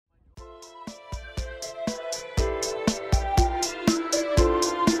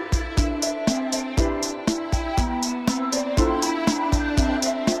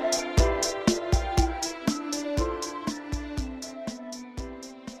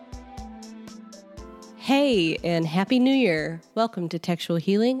Hey, and Happy New Year. Welcome to Textual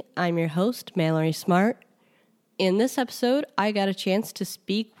Healing. I'm your host, Mallory Smart. In this episode, I got a chance to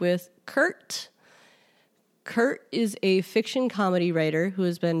speak with Kurt. Kurt is a fiction comedy writer who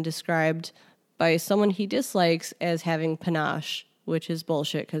has been described by someone he dislikes as having panache, which is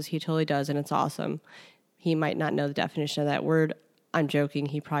bullshit because he totally does, and it's awesome. He might not know the definition of that word. I'm joking,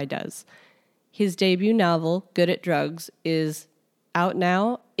 he probably does. His debut novel, Good at Drugs, is out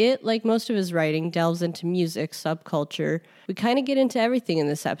now. It, like most of his writing, delves into music, subculture. We kind of get into everything in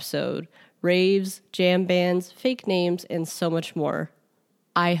this episode. Raves, jam bands, fake names, and so much more.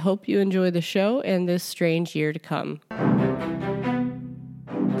 I hope you enjoy the show and this strange year to come.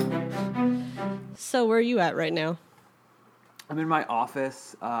 So where are you at right now? I'm in my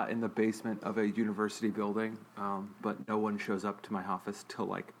office in the basement of a university building, but no one shows up to my office till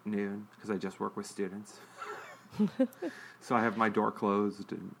like noon because I just work with students. So I have my door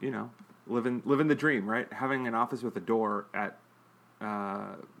closed and, you know, living the dream, right? Having an office with a door at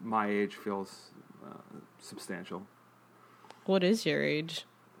my age feels substantial. What is your age?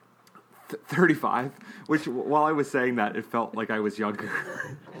 35, which while I was saying that, it felt like I was younger.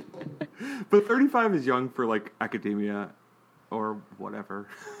 But 35 is young for like academia or whatever.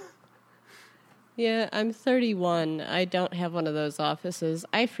 Yeah, I'm 31. I don't have one of those offices.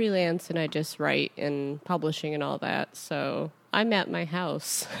 I freelance and I just write in publishing and all that, so I'm at my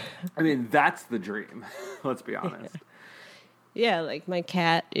house. I mean, that's the dream. Let's be honest. Yeah, like my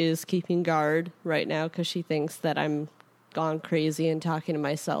cat is keeping guard right now because she thinks that I'm gone crazy and talking to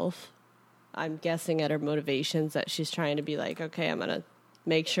myself. I'm guessing at her motivations that she's trying to be like, okay, I'm going to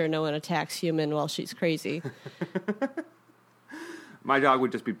make sure no one attacks human while she's crazy. My dog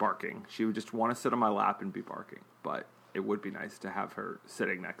would just be barking. She would just want to sit on my lap and be barking. But it would be nice to have her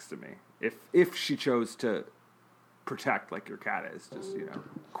sitting next to me. If she chose to protect like your cat is, just, you know,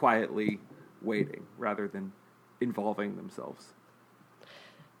 quietly waiting rather than involving themselves.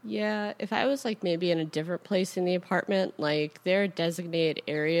 Yeah, if I was like maybe in a different place in the apartment, like there are designated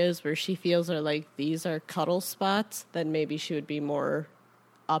areas where she feels are like these are cuddle spots, then maybe she would be more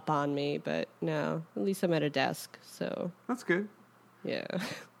up on me. But no, at least I'm at a desk, so. That's good. Yeah.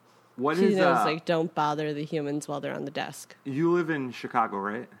 She knows, like, don't bother the humans while they're on the desk. You live in Chicago,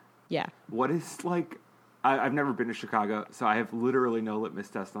 right? Yeah. What is, like, I've never been to Chicago, so I have literally no litmus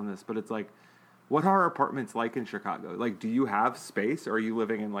test on this, but it's like, what are apartments like in Chicago? Like, do you have space, or are you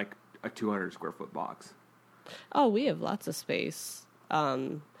living in, like, a 200-square-foot box? Oh, we have lots of space,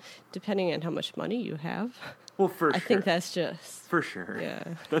 depending on how much money you have. Well, for sure. I think that's just... For sure. Yeah.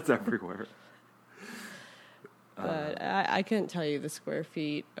 That's everywhere. But I couldn't tell you the square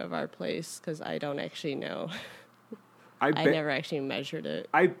feet of our place because I don't actually know. I never actually measured it.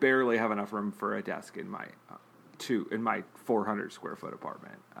 I barely have enough room for a desk in my 400 square foot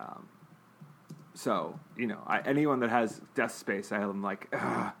apartment. So, you know, anyone that has desk space, I'm like,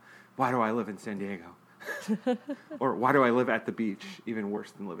 why do I live in San Diego? Or why do I live at the beach? Even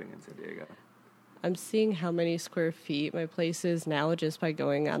worse than living in San Diego. I'm seeing how many square feet my place is now just by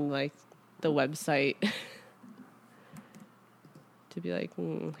going on like the website. To be like,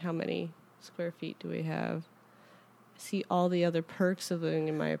 how many square feet do we have? I see all the other perks of living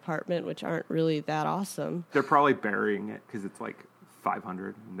in my apartment, which aren't really that awesome. They're probably burying it because it's like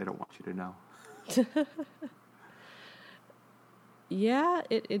 500 and they don't want you to know. Yeah,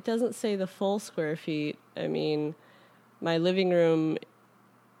 it doesn't say the full square feet. I mean, my living room,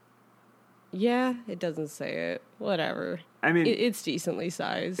 yeah, it doesn't say it. Whatever. I mean, it's decently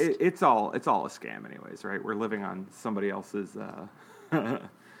sized. It's all a scam anyways, right? We're living on somebody else's...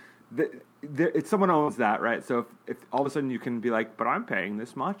 someone owns that, right? So if all of a sudden you can be like, but I'm paying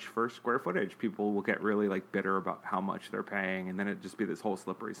this much for square footage, people will get really like bitter about how much they're paying, and then it just be this whole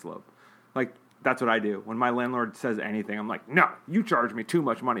slippery slope. Like, that's what I do. When my landlord says anything, I'm like, no, you charge me too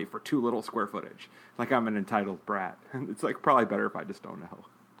much money for too little square footage. Like I'm an entitled brat. It's like probably better if I just don't know.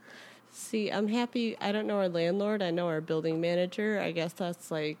 See, I'm happy. I don't know our landlord. I know our building manager. I guess that's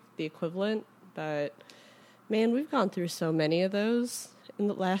like the equivalent. But, man, we've gone through so many of those in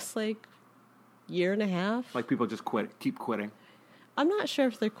the last, like, year and a half. Like people just keep quitting. I'm not sure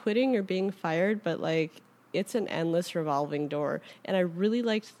if they're quitting or being fired, but, like, it's an endless revolving door. And I really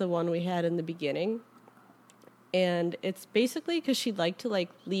liked the one we had in the beginning. And it's basically because she'd like to, like,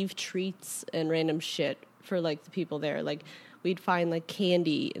 leave treats and random shit for, like, the people there. Like, we'd find, like,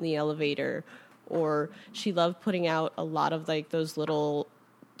 candy in the elevator, or she loved putting out a lot of, like, those little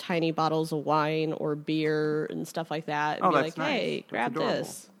tiny bottles of wine or beer and stuff like that. And be like, nice. Hey, grab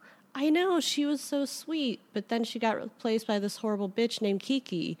this. I know, she was so sweet, but then she got replaced by this horrible bitch named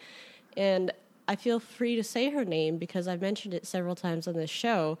Kiki. And I feel free to say her name because I've mentioned it several times on this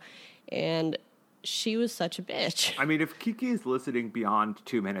show. And she was such a bitch. I mean, if Kiki is listening beyond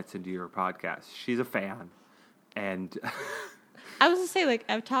 2 minutes into your podcast, she's a fan. And I was gonna say, like,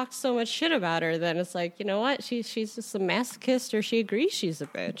 I've talked so much shit about her that it's like, you know what? She's just a masochist, or she agrees she's a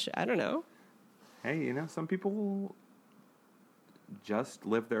bitch. I don't know. hey, some people just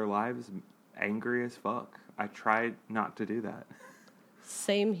live their lives angry as fuck. I try not to do that.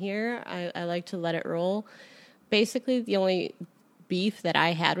 Same here. I like to let it roll. Basically, the only beef that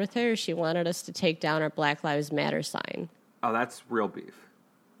I had with her, she wanted us to take down our Black Lives Matter sign. Oh, that's real beef.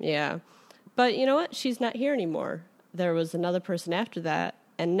 Yeah. But you know what? She's not here anymore. There was another person after that,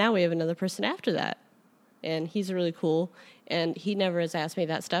 and now we have another person after that. And he's really cool. And he never has asked me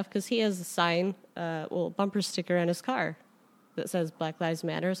that stuff because he has a sign, bumper sticker on his car that says Black Lives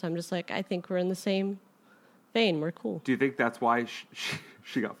Matter. So I'm just like, I think we're in the same vein. We're cool. Do you think that's why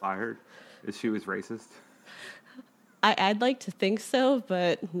she got fired? Is she was racist? I'd like to think so,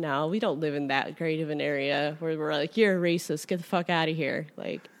 but no, we don't live in that great of an area where we're like, you're a racist, get the fuck out of here.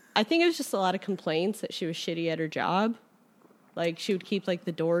 Like, I think it was just a lot of complaints that she was shitty at her job. Like, she would keep, like,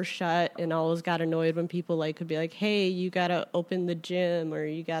 the doors shut and always got annoyed when people, like, could be like, hey, you gotta open the gym or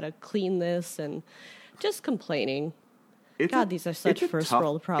you gotta clean this, and just complaining. These are such first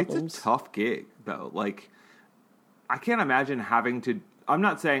world problems. It's a tough gig, though. Like, I can't imagine having to... I'm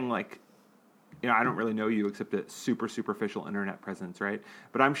not saying, like... I don't really know you except a super superficial internet presence, right?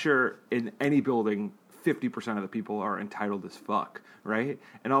 But I'm sure in any building, 50% of the people are entitled as fuck, right?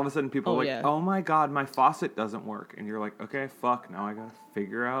 And all of a sudden people are like, oh my God, my faucet doesn't work. And you're like, okay, fuck, now I gotta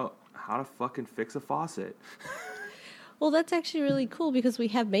figure out how to fucking fix a faucet. Well, that's actually really cool because we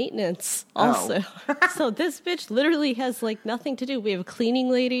have maintenance also. So this bitch literally has, like, nothing to do. We have a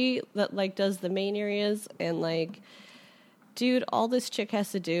cleaning lady that, like, does the main areas, and, like... Dude, all this chick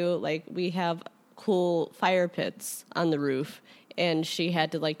has to do, like, we have cool fire pits on the roof, and she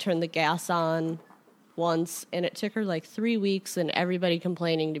had to, like, turn the gas on once, and it took her, like, 3 weeks, and everybody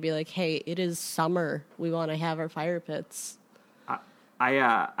complaining to be like, hey, it is summer. We want to have our fire pits.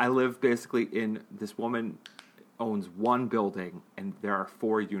 I live basically in... This woman owns one building, and there are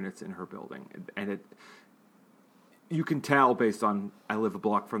 4 units in her building, and you can tell based on... I live a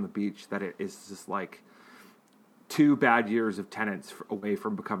block from the beach that it is just, like... 2 bad years of tenants away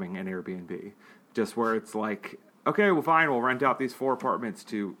from becoming an Airbnb. Just where it's like, okay, well, fine, we'll rent out these 4 apartments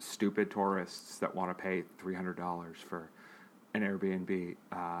to stupid tourists that want to pay $300 for an Airbnb.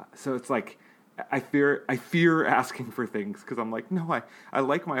 So it's like, I fear asking for things because I'm like, no, I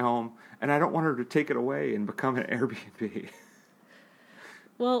like my home and I don't want her to take it away and become an Airbnb.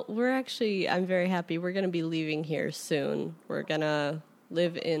 Well, I'm very happy. We're going to be leaving here soon. We're going to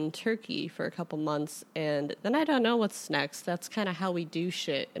live in Turkey for a couple months, and then I don't know what's next. That's kind of how we do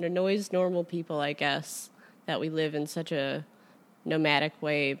shit. It annoys normal people, I guess, that we live in such a nomadic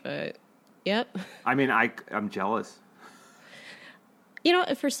way, but yep. I mean, I'm jealous.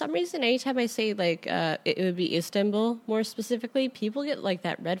 For some reason, anytime I say, like, it would be Istanbul, more specifically, people get, like,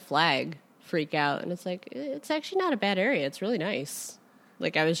 that red flag freak out, and it's like, it's actually not a bad area. It's really nice.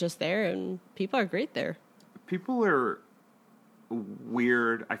 Like, I was just there, and people are great there. People are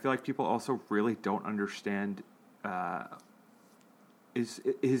weird. I feel like people also really don't understand.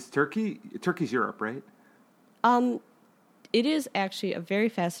 Is Turkey's Europe, right? It is actually a very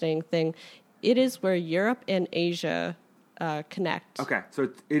fascinating thing. It is where Europe and Asia connect. Okay, so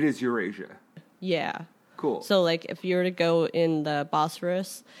it is Eurasia. Yeah. Cool. So, like, if you were to go in the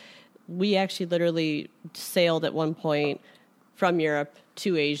Bosphorus, we actually literally sailed at one point from Europe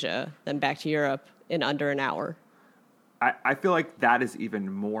to Asia, then back to Europe in under an hour. I feel like that is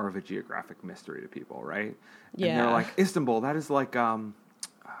even more of a geographic mystery to people, right? Yeah. And they're like, Istanbul, that is like, oh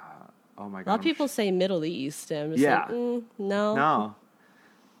my God. A lot of people say Middle East, and I'm just like, no. No.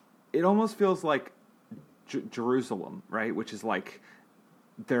 It almost feels like Jerusalem, right? Which is like,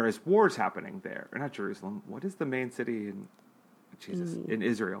 there is wars happening there. Or not Jerusalem. What is the main city in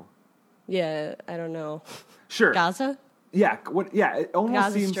Israel? Yeah, I don't know. Sure. Gaza? Yeah, it almost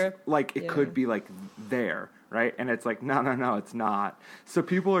Gaza seems Strip. like it could be like there, right? And it's like, no, it's not. So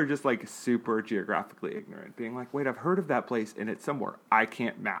people are just like super geographically ignorant, being like, wait, I've heard of that place and it's somewhere I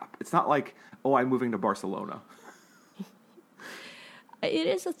can't map. It's not like, oh, I'm moving to Barcelona. It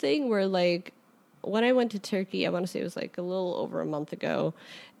is a thing where, like, when I went to Turkey, I want to say it was like a little over a month ago,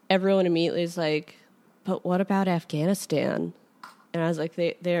 everyone immediately is like, but what about Afghanistan? And I was like,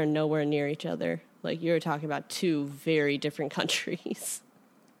 they are nowhere near each other. Like, you're talking about 2 very different countries.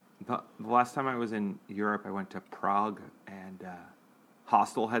 The last time I was in Europe, I went to Prague, and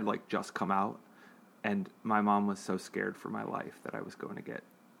Hostel had, like, just come out, and my mom was so scared for my life that I was going to get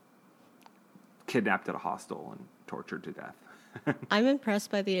kidnapped at a hostel and tortured to death. I'm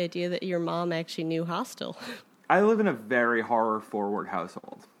impressed by the idea that your mom actually knew Hostel. I live in a very horror-forward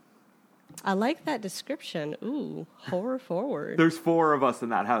household. I like that description. Ooh, horror forward. There's 4 of us in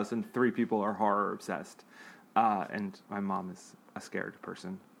that house, and 3 people are horror-obsessed. And my mom is a scared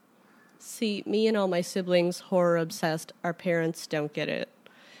person. See, me and all my siblings, horror obsessed. Our parents don't get it.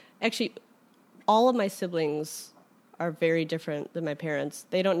 Actually, all of my siblings are very different than my parents.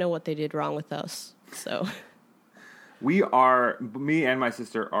 They don't know what they did wrong with us. So, me and my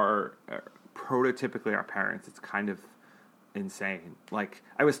sister are prototypically our parents. It's kind of insane. Like,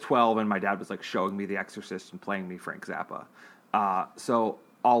 I was 12 and my dad was like showing me The Exorcist and playing me Frank Zappa. So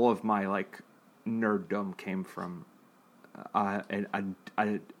all of my like nerddom came from an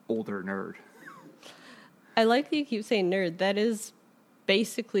older nerd. I like that you keep saying nerd. That is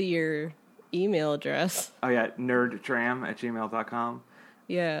basically your email address. Oh yeah, nerdtram@gmail.com.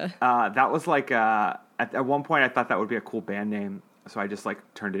 Yeah. That was like at one point I thought that would be a cool band name, so I just like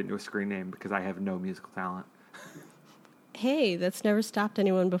turned it into a screen name because I have no musical talent. Hey, that's never stopped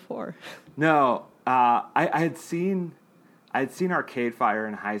anyone before. No, I had seen Arcade Fire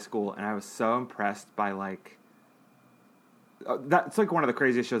in high school, and I was so impressed by like that's like one of the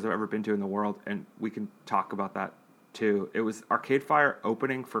craziest shows I've ever been to in the world, and we can talk about that too. It was Arcade Fire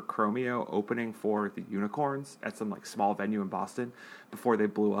opening for Chromeo, opening for the Unicorns at some like small venue in Boston before they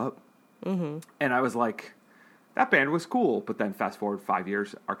blew up. Mm-hmm. And I was like, that band was cool. But then fast forward 5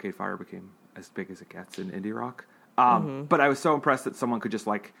 years, Arcade Fire became as big as it gets in indie rock. But I was so impressed that someone could just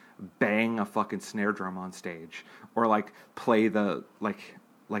like bang a fucking snare drum on stage, or like play the like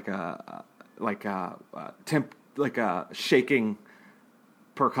a shaking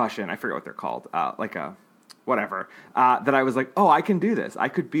percussion. I forget what they're called. Like a whatever. That I was like, oh, I can do this. I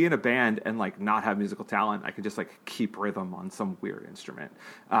could be in a band and like not have musical talent. I could just like keep rhythm on some weird instrument.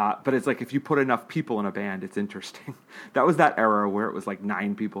 But it's like if you put enough people in a band, it's interesting. That was that era where it was like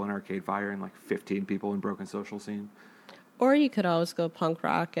 9 people in Arcade Fire and like 15 people in Broken Social Scene. Or you could always go punk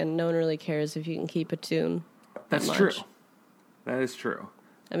rock, and no one really cares if you can keep a tune. That's true. That is true.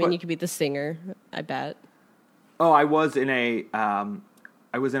 I mean, you could be the singer, I bet. Oh, I was in a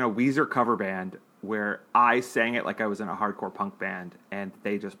Weezer cover band where I sang it like I was in a hardcore punk band, and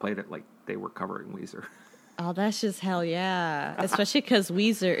they just played it like they were covering Weezer. Oh, that's just hell yeah. Especially because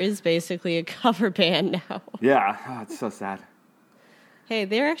Weezer is basically a cover band now. Yeah, oh, it's so sad. Hey,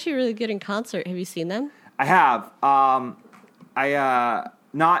 they're actually really good in concert. Have you seen them? I have.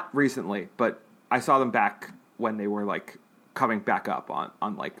 Not recently, but I saw them back when they were like coming back up on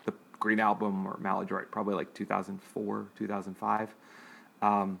like the Green Album or Maladroit, probably like 2004, 2005.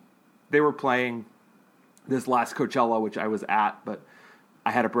 They were playing this last Coachella, which I was at, but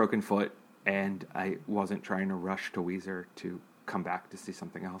I had a broken foot, and I wasn't trying to rush to Weezer to come back to see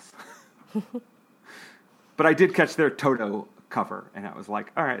something else. But I did catch their Toto cover, and I was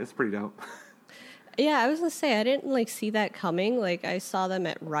like, all right, it's pretty dope. Yeah, I was going to say, I didn't like see that coming. Like, I saw them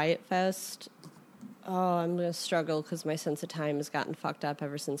at Riot Fest. Oh, I'm going to struggle because my sense of time has gotten fucked up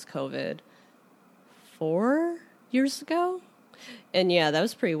ever since COVID. 4 years ago? And yeah, that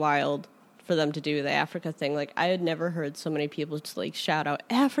was pretty wild for them to do the Africa thing. Like, I had never heard so many people just like shout out,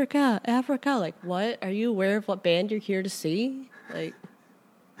 Africa, Africa. Like, what? Are you aware of what band you're here to see? Like,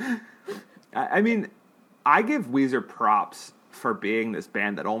 I mean, I give Weezer props for being this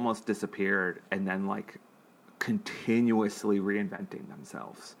band that almost disappeared and then like continuously reinventing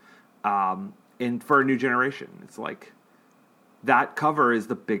themselves. And for a new generation, it's like that cover is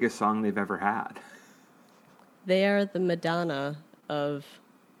the biggest song they've ever had. They are the Madonna of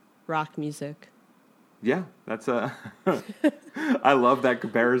rock music. Yeah, that's I love that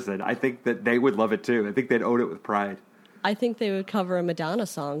comparison. I think that they would love it too. I think they'd own it with pride. I think they would cover a Madonna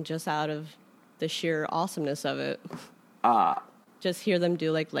song just out of the sheer awesomeness of it. Just hear them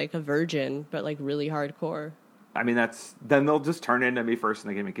do like a Virgin, but like really hardcore. I mean, then they'll just turn into Me First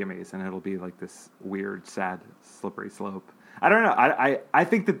and the Gimme Gimmes, and it'll be like this weird, sad, slippery slope. I don't know. I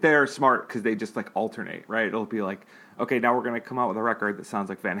think that they're smart because they just like alternate, right? It'll be like, okay, now we're going to come out with a record that sounds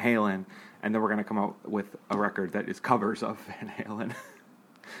like Van Halen, and then we're going to come out with a record that is covers of Van Halen.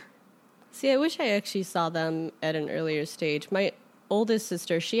 See, I wish I actually saw them at an earlier stage. My oldest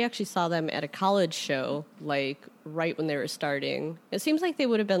sister, she actually saw them at a college show, like right when they were starting. It seems like they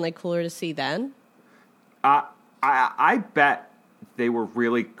would have been like cooler to see then. I bet they were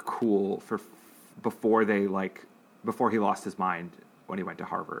really cool before he lost his mind when he went to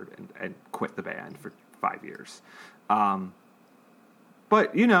Harvard and quit the band for 5 years.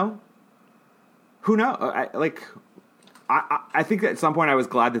 But you know, who knows? I think at some point I was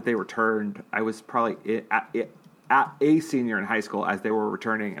glad that they returned. I was probably at a senior in high school as they were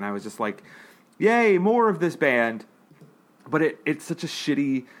returning, and I was just like, yay, more of this band. but it's such a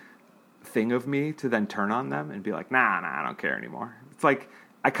shitty thing of me to then turn on them and be like, nah, I don't care anymore. It's like,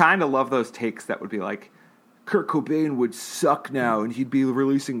 I kind of love those takes that would be like, Kurt Cobain would suck now and he'd be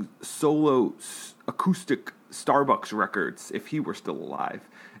releasing solo acoustic Starbucks records if he were still alive.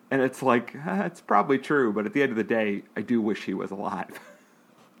 And it's like, it's probably true, but at the end of the day, I do wish he was alive.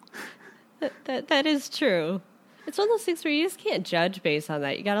 That is true. It's one of those things where you just can't judge based on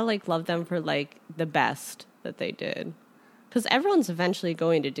that. You gotta like love them for like the best that they did. Because everyone's eventually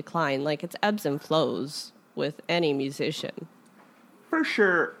going to decline. Like, it's ebbs and flows with any musician. For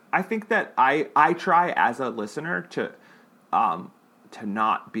sure. I think that I try as a listener to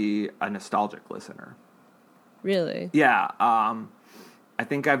not be a nostalgic listener. Really? Yeah. I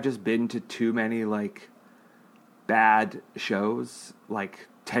think I've just been to too many, like, bad shows, like,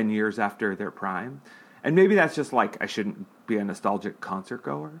 10 years after their prime. And maybe that's just, like, I shouldn't be a nostalgic concert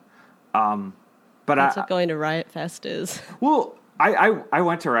goer. But that's what going to Riot Fest is. Well, I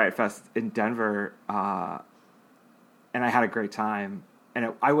went to Riot Fest in Denver, and I had a great time.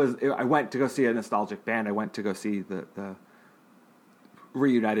 And I went to go see a nostalgic band. I went to go see the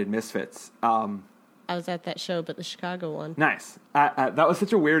Reunited Misfits. I was at that show, but the Chicago one. Nice. That was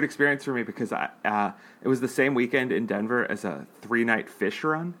such a weird experience for me because it was the same weekend in Denver as a 3-night Phish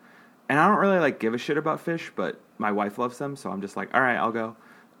run. And I don't really like give a shit about Phish, but my wife loves them, so I'm just like, all right, I'll go.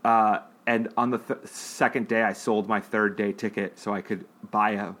 And on the second day, I sold my third-day ticket so I could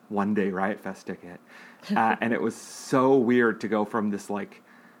buy a one-day Riot Fest ticket. And it was so weird to go from this, like...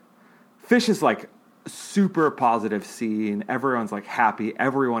 Phish is, like, super positive scene. Everyone's, like, happy.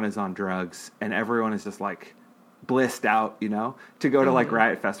 Everyone is on drugs. And everyone is just, like, blissed out, you know? To go to, like,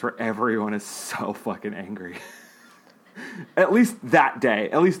 Riot Fest where everyone is so fucking angry. At least that day.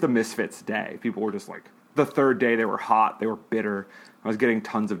 At least the Misfits day. People were just, like... The third day, they were hot. They were bitter. I was getting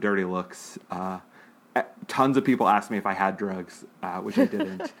tons of dirty looks. Tons of people asked me if I had drugs, which I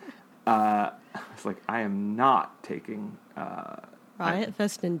didn't. I was like, I am not taking... Riot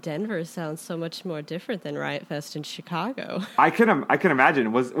Fest in Denver sounds so much more different than Riot Fest in Chicago. I can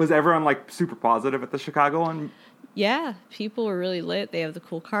imagine. Was everyone like super positive at the Chicago one? Yeah, people were really lit. They have the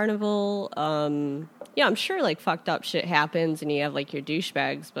cool carnival. Yeah, I'm sure like fucked up shit happens and you have like your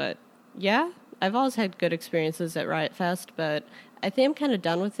douchebags, but yeah, I've always had good experiences at Riot Fest, but I think I'm kind of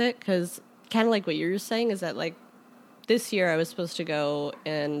done with it because kind of like what you're saying is that like this year I was supposed to go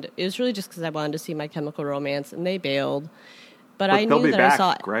and it was really just because I wanted to see My Chemical Romance and they bailed. But I knew that back, I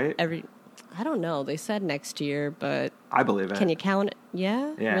saw right? I don't know. They said next year, but I believe it. Can you count it?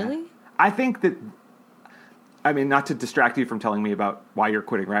 Yeah? Really? I think that, I mean, not to distract you from telling me about why you're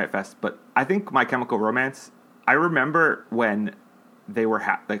quitting Riot Fest, but I think My Chemical Romance, I remember when they were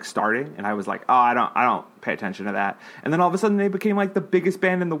like starting and I was like, oh, I don't pay attention to that. And then all of a sudden they became like the biggest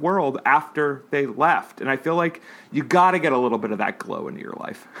band in the world after they left. And I feel like you got to get a little bit of that glow into your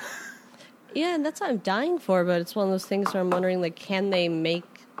life. Yeah, and that's what I'm dying for, but it's one of those things where I'm wondering, like, can they make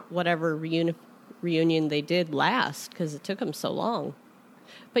whatever reunion they did last? Because it took them so long.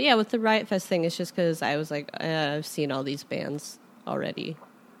 But yeah, with the Riot Fest thing, it's just because I was like, I've seen all these bands already.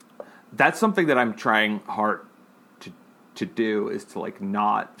 That's something that I'm trying hard to do, is to, like,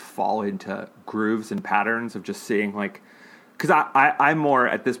 not fall into grooves and patterns of just seeing, like... Because I'm more,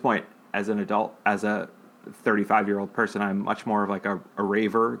 at this point, as an adult, as a 35-year-old person, I'm much more of, like, a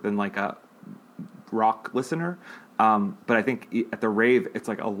raver than, like, a rock listener. But I think at the rave, it's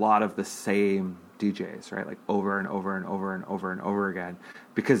like a lot of the same DJs, right? Like over and over and over and over and over again,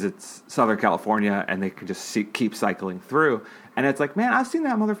 because it's Southern California and they can just keep cycling through. And it's like, man, I've seen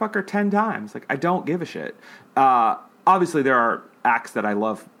that motherfucker 10 times. Like, I don't give a shit. Obviously there are acts that I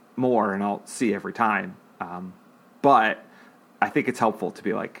love more and I'll see every time. But I think it's helpful to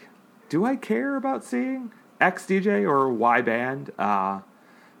be like, do I care about seeing X DJ or Y band?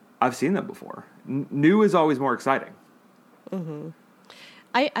 I've seen them before. New is always more exciting. Mm-hmm.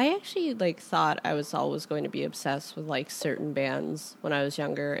 I actually like thought I was always going to be obsessed with like certain bands when I was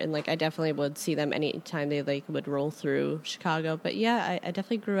younger, and like I definitely would see them anytime they like would roll through Chicago. But yeah, I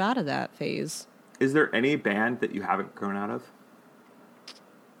definitely grew out of that phase. Is there any band that you haven't grown out of?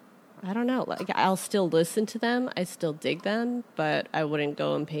 I don't know. Like, I'll still listen to them. I still dig them, but I wouldn't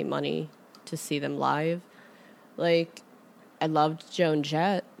go and pay money to see them live. Like, I loved Joan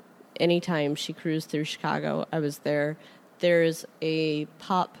Jett. Anytime she cruised through Chicago, I was there. There's a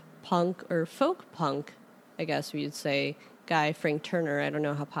pop punk or folk punk, I guess you'd say, guy, Frank Turner. I don't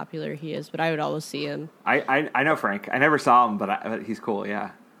know how popular he is, but I would always see him. I know Frank. I never saw him, but he's cool,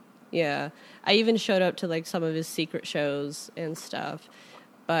 yeah. Yeah. I even showed up to, like, some of his secret shows and stuff.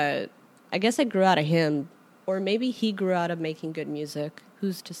 But I guess I grew out of him, or maybe he grew out of making good music.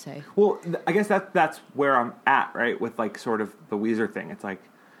 Who's to say? Well, I guess that's where I'm at, right? With like sort of the Weezer thing. It's like,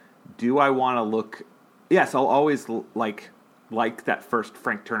 do I want to look? Yes, I'll always like that first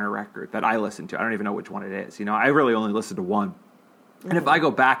Frank Turner record that I listened to. I don't even know which one it is. You know, I really only listened to one. And if I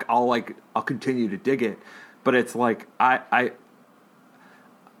go back, I'll continue to dig it. But it's like I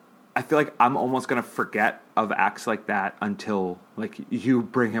feel like I'm almost gonna forget of acts like that until like you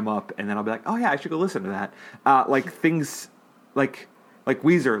bring him up, and then I'll be like, oh yeah, I should go listen to that. Like things like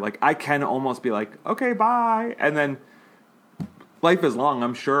Weezer, like I can almost be like, okay, bye, and then life is long.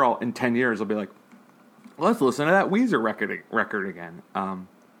 I'm sure in 10 years I'll be like, let's listen to that Weezer record again.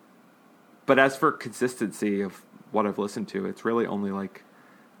 But as for consistency of what I've listened to, it's really only like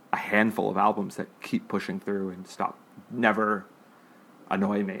a handful of albums that keep pushing through and never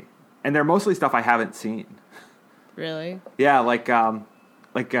annoy me. And they're mostly stuff I haven't seen. Really? Yeah, I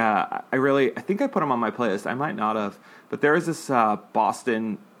think I put them on my playlist. I might not have, but there is this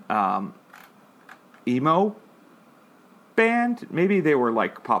Boston emo band. Maybe they were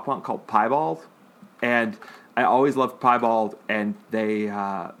like pop punk called Piebald, and I always loved Piebald, and they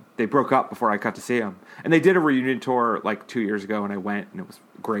broke up before I got to see them. And they did a reunion tour like 2 years ago, and I went, and it was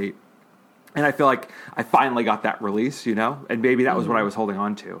great. And I feel like I finally got that release, you know? And maybe that was what I was holding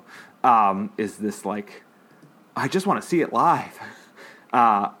on to, is this like, I just want to see it live.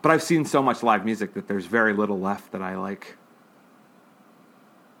 But I've seen so much live music that there's very little left that I like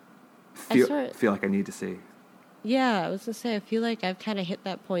feel like I need to see. Yeah, I was going to say, I feel like I've kind of hit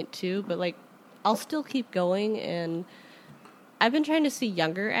that point too, but like, I'll still keep going, and I've been trying to see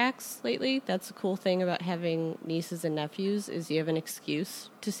younger acts lately. That's the cool thing about having nieces and nephews, is you have an excuse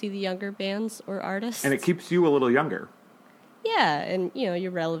to see the younger bands or artists. And it keeps you a little younger. Yeah, and, you know,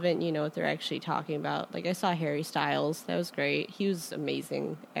 you're relevant, you know what they're actually talking about. Like, I saw Harry Styles. That was great. He was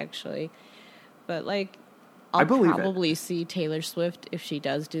amazing, actually. But, like, I'll probably see Taylor Swift if she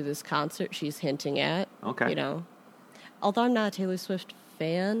does do this concert she's hinting at. Okay. You know. Although I'm not a Taylor Swift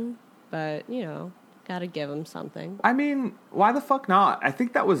fan, but, you know, gotta give him something. I mean, why the fuck not? I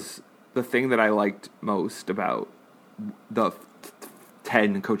think that was the thing that I liked most about the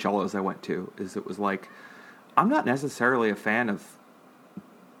 10 Coachellas I went to, is it was like, I'm not necessarily a fan of...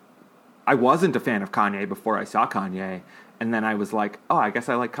 I wasn't a fan of Kanye before I saw Kanye, and then I was like, oh, I guess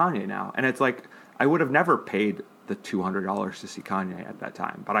I like Kanye now. And it's like, I would have never paid the $200 to see Kanye at that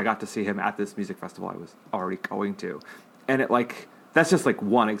time, but I got to see him at this music festival I was already going to. And it like... That's just like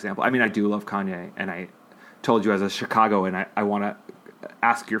one example. I mean, I do love Kanye, and I told you as a Chicagoan, I want to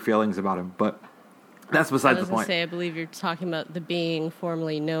ask your feelings about him, but that's besides the point. I was going to say, I believe you're talking about the being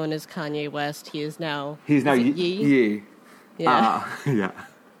formerly known as Kanye West. He's now Ye. Yeah. Yeah.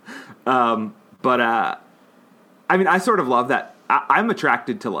 But I mean, I sort of love that. I'm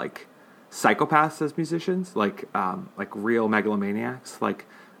attracted to like psychopaths as musicians, like real megalomaniacs. Like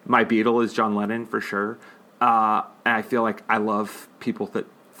my Beatle is John Lennon for sure. And I feel like I love people that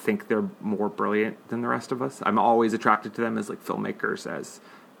think they're more brilliant than the rest of us. I'm always attracted to them as like filmmakers, as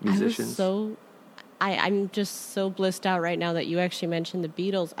musicians. I'm just so blissed out right now that you actually mentioned the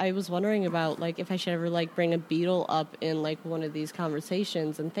Beatles. I was wondering about like if I should ever like bring a Beatle up in like one of these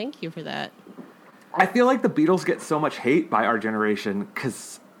conversations, and thank you for that. I feel like the Beatles get so much hate by our generation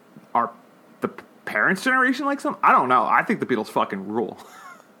because the parents' generation likes them. I don't know. I think the Beatles fucking rule.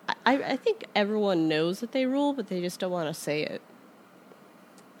 I think everyone knows that they rule, but they just don't want to say it.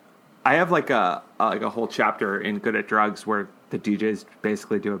 I have like a whole chapter in Good at Drugs where the DJs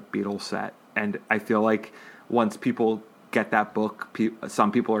basically do a Beatles set, and I feel like once people get that book,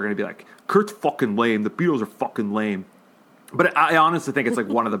 some people are going to be like, Kurt's fucking lame, the Beatles are fucking lame. But I honestly think it's like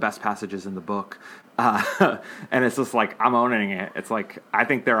one of the best passages in the book, and it's just like, I'm owning it. It's like, I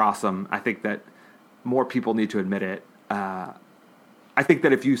think they're awesome. I think that more people need to admit it. I think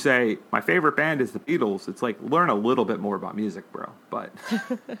that if you say, my favorite band is the Beatles, it's like, learn a little bit more about music, bro. But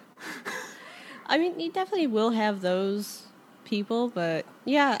I mean, you definitely will have those people, but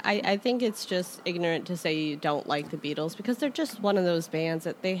yeah, I think it's just ignorant to say you don't like the Beatles, because they're just one of those bands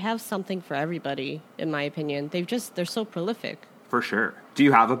that they have something for everybody, in my opinion. They're so prolific. For sure. Do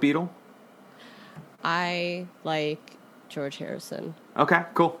you have a Beatle? I like George Harrison. Okay,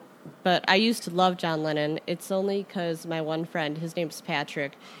 cool. But I used to love John Lennon. It's only because my one friend, his name's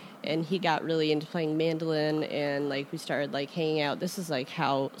Patrick, and he got really into playing mandolin, and like we started like hanging out. This is like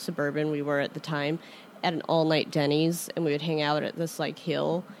how suburban we were at the time, at an all-night Denny's, and we would hang out at this like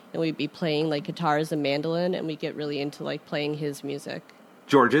hill, and we'd be playing like guitars and mandolin, and we'd get really into like playing his music.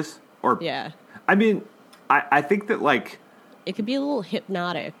 George's? Or yeah. I mean, I think that like it could be a little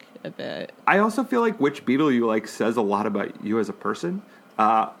hypnotic a bit. I also feel like which Beatle you like says a lot about you as a person.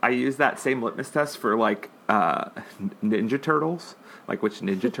 I use that same litmus test for like Ninja Turtles, like which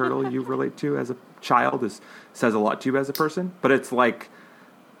Ninja Turtle you relate to as a child says a lot to you as a person. But it's like,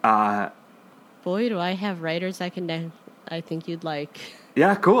 boy, do I have writers I think you'd like.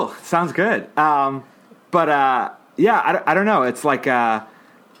 Yeah, cool. Sounds good. Yeah, I don't know. It's like I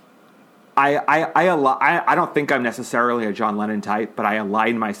don't think I'm necessarily a John Lennon type, but I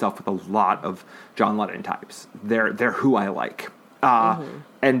align myself with a lot of John Lennon types. They're who I like.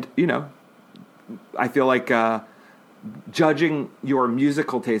 And, you know, I feel like judging your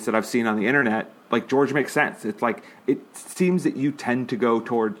musical taste that I've seen on the internet, like George makes sense. It's like it seems that you tend to go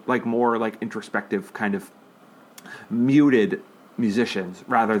toward like more like introspective kind of muted musicians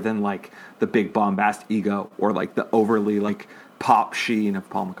rather than like the big bombast ego or like the overly like pop sheen of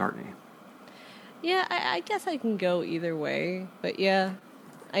Paul McCartney. Yeah, I guess I can go either way. But yeah,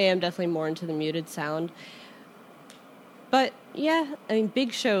 I am definitely more into the muted sound. But yeah, I mean,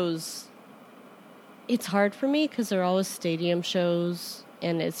 big shows, it's hard for me because they're always stadium shows.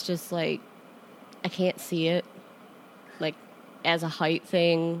 And it's just like, I can't see it like as a height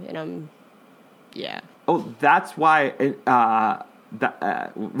thing. And yeah. Oh, that's why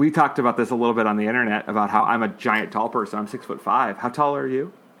we talked about this a little bit on the internet about how I'm a giant tall person. I'm 6'5". How tall are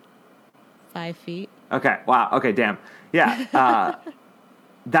you? 5 feet. Okay. Wow. Okay. Damn. Yeah.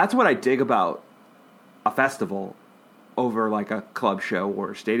 That's what I dig about a festival over like a club show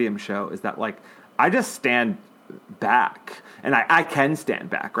or a stadium show is that like I just stand back and I can stand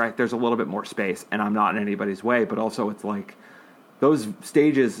back, right? There's a little bit more space and I'm not in anybody's way, but also it's like those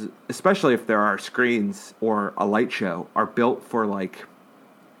stages, especially if there are screens or a light show, are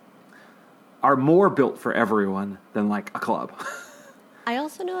more built for everyone than like a club. I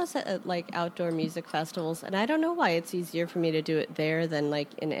also notice at like outdoor music festivals, and I don't know why it's easier for me to do it there than like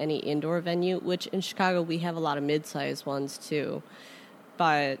in any indoor venue, which in Chicago we have a lot of mid-sized ones too.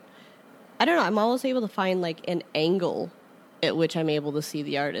 But I don't know, I'm always able to find like an angle at which I'm able to see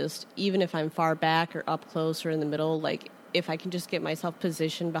the artist, even if I'm far back or up close or in the middle. Like if I can just get myself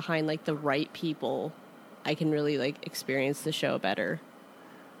positioned behind like the right people, I can really like experience the show better.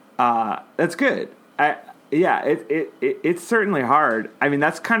 That's good. Yeah, it's certainly hard. I mean,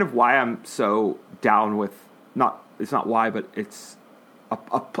 that's kind of why I'm so down with it's not why, but it's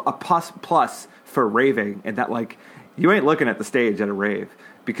a plus for raving, and that like you ain't looking at the stage at a rave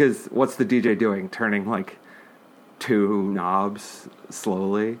because what's the DJ doing? Turning like two knobs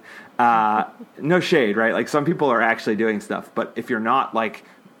slowly. No shade, right? Like some people are actually doing stuff, but if you're not like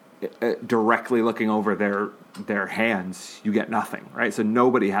directly looking over their hands, you get nothing, right? So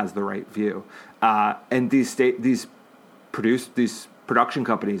nobody has the right view. And these production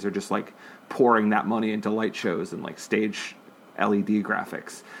companies are just like pouring that money into light shows and like stage LED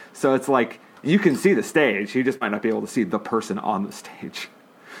graphics. So it's like you can see the stage, you just might not be able to see the person on the stage.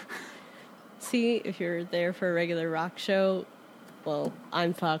 See, if you're there for a regular rock show, well,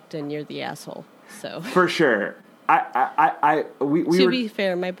 I'm fucked and you're the asshole. So for sure. We to be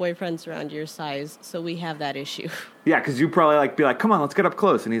fair, my boyfriend's around your size, so we have that issue. Yeah, because you probably like be like, come on, let's get up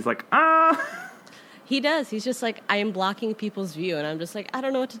close, and he's like, He does. He's just like, I am blocking people's view, and I'm just like, I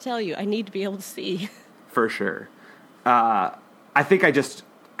don't know what to tell you. I need to be able to see. For sure. I think I just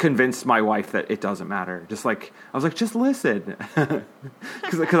convinced my wife that it doesn't matter. Just like I was like, just listen,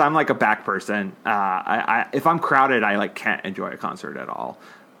 because I'm like a back person. If I'm crowded, I like can't enjoy a concert at all.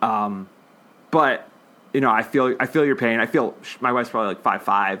 But you know, I feel your pain. I feel my wife's probably like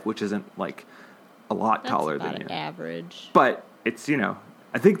 5'5", which isn't like a lot taller than you. Average. But it's, you know,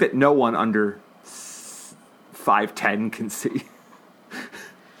 I think that no one under 5'10" can see.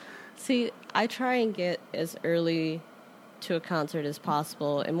 See, I try and get as early to a concert as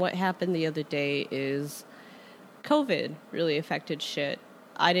possible, and what happened the other day is COVID really affected shit.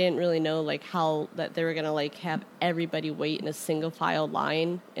 I didn't really know like how that they were gonna like have everybody wait in a single file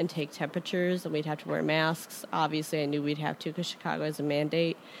line and take temperatures, and we'd have to wear masks. Obviously, I knew we'd have to because Chicago has a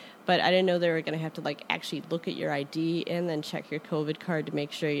mandate, but I didn't know they were gonna have to like actually look at your ID and then check your COVID card to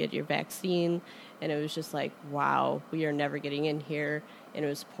make sure you had your vaccine. And it was just like, wow, we are never getting in here. And it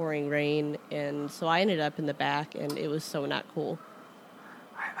was pouring rain, and so I ended up in the back, and it was so not cool.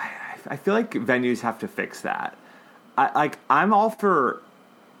 I feel like venues have to fix that. I'm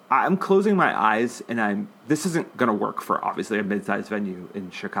closing my eyes, and this isn't going to work for obviously a mid-sized venue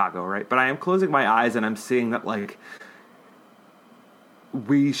in Chicago, right? But I am closing my eyes, and I'm seeing that like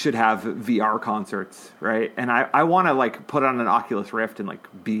we should have VR concerts, right? And I want to like put on an Oculus Rift and like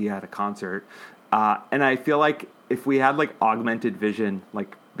be at a concert. And I feel like if we had like augmented vision,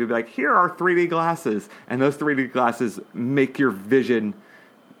 like we'd be like, here are 3D glasses, and those 3D glasses make your vision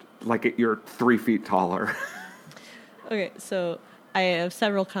like you're 3 feet taller. Okay, so I have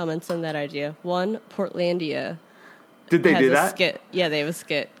several comments on that idea. One, Portlandia. Did they has do a that? skit. Yeah, they have a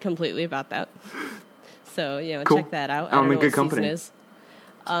skit completely about that. So, Cool. check that out. I I'm don't in know good what company.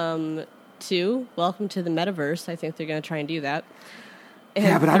 season is. 2, Welcome to the Metaverse. I think they're going to try and do that. And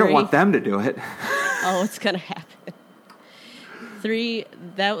Yeah, but I don't 3 want them to do it. Oh, it's going to happen. 3,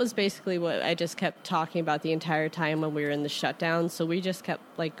 that was basically what I just kept talking about the entire time when we were in the shutdown. So we just kept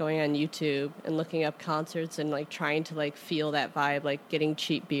like going on YouTube and looking up concerts and like trying to like feel that vibe, like getting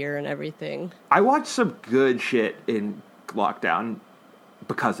cheap beer and everything. I watched some good shit in lockdown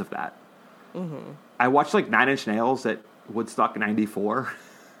because of that. Mm-hmm. I watched like 9 Inch Nails at Woodstock 94.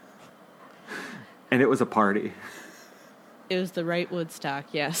 And it was a party. It was the right Woodstock,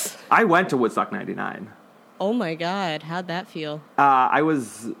 yes. I went to Woodstock 99. Oh my God, how'd that feel? I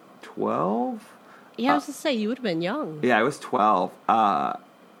was 12? Yeah, I was going to say, you would have been young. Yeah, I was 12. I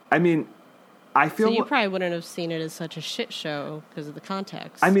mean, I feel... So you probably wouldn't have seen it as such a shit show because of the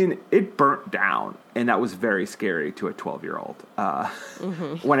context. I mean, it burnt down, and that was very scary to a 12-year-old.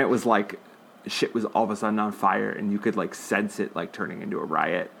 When it was like, shit was all of a sudden on fire, and you could like sense it like turning into a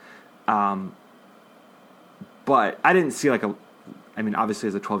riot. But I didn't see like I mean, obviously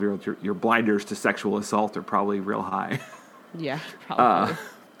as a 12-year-old, your blinders to sexual assault are probably real high. Yeah, probably.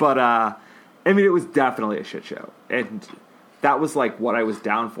 But I mean, it was definitely a shit show. And that was like what I was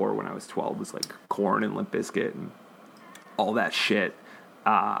down for when I was 12 was like Korn and Limp Bizkit and all that shit.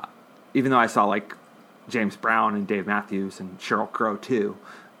 Even though I saw like James Brown and Dave Matthews and Sheryl Crow too.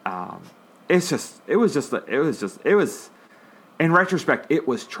 It was in retrospect, it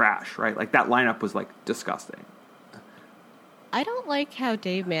was trash, right? Like that lineup was like disgusting. I don't like how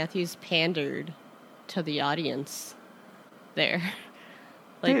Dave Matthews pandered to the audience there.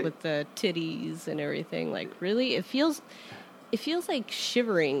 Like with the titties and everything. Like really, it feels like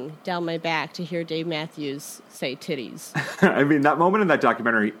shivering down my back to hear Dave Matthews say titties. I mean, that moment in that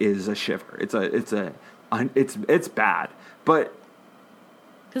documentary is a shiver. It's bad, but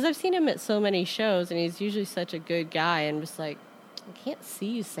because I've seen him at so many shows and he's usually such a good guy, and I'm just like, I can't see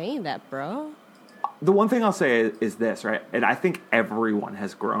you saying that, bro. The one thing I'll say is this, right? And I think everyone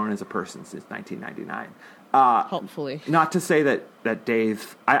has grown as a person since 1999. Hopefully. Not to say that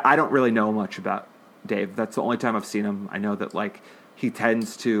Dave... I don't really know much about Dave. That's the only time I've seen him. I know that like he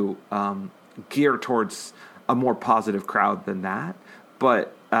tends to gear towards a more positive crowd than that.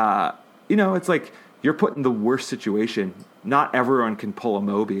 But, it's like you're put in the worst situation. Not everyone can pull a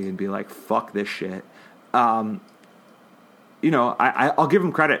Moby and be like, fuck this shit. I'll give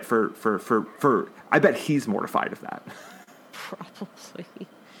him credit for I bet he's mortified of that. Probably.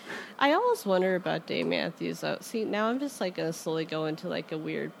 I always wonder about Dave Matthews, though. See, now I'm just like going to slowly go into like a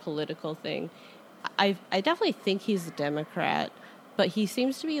weird political thing. I definitely think he's a Democrat, but he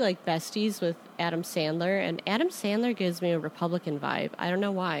seems to be like besties with Adam Sandler, and Adam Sandler gives me a Republican vibe. I don't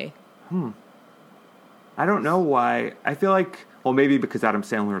know why. I don't know why. I feel like, well, maybe because Adam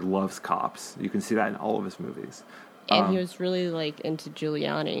Sandler loves cops. You can see that in all of his movies. And he was really like into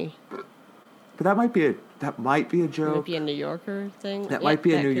Giuliani. But that might be a joke. Might be a New Yorker thing. That might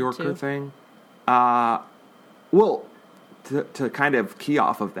be a New Yorker thing. Well, to kind of key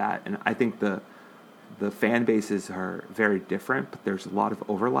off of that, and I think the fan bases are very different, but there's a lot of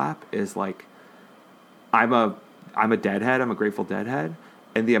overlap. Is like, I'm a Deadhead. I'm a Grateful Deadhead,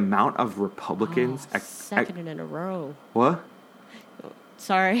 and the amount of Republicans. Second in a row. What?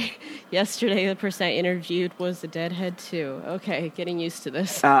 Sorry. Yesterday, the person I interviewed was a Deadhead too. Okay, getting used to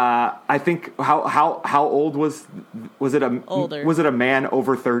this. I think how old was it? Older. Was it a man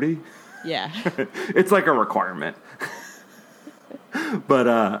over 30? Yeah. It's like a requirement.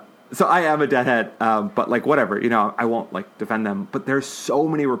 But so I am a Deadhead. But like whatever, I won't like defend them. But there's so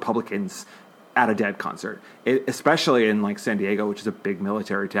many Republicans at a Dead concert, especially in like San Diego, which is a big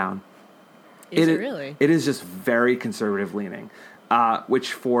military town. Is it really? It is just very conservative leaning.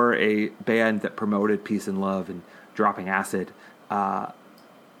 Which for a band that promoted peace and love and dropping acid, I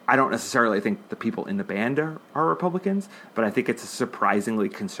don't necessarily think the people in the band are Republicans, but I think it's a surprisingly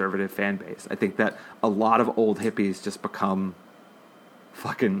conservative fan base. I think that a lot of old hippies just become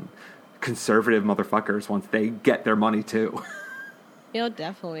fucking conservative motherfuckers once they get their money too.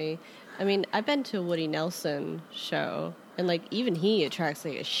 Definitely. I mean, I've been to a Woody Nelson show, and like even he attracts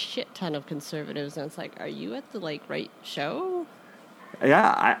like a shit ton of conservatives, and it's like, are you at the like right show?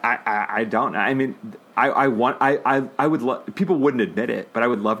 Yeah, I don't. I mean, I would love, people wouldn't admit it, but I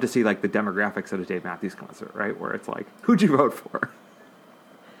would love to see like the demographics at a Dave Matthews concert, right? Where it's like, who'd you vote for?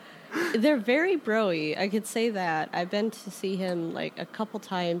 They're very bro-y. I could say that. I've been to see him like a couple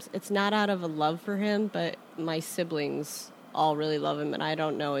times. It's not out of a love for him, but my siblings all really love him, and I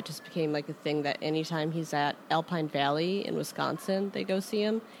don't know, it just became like a thing that anytime he's at Alpine Valley in Wisconsin, they go see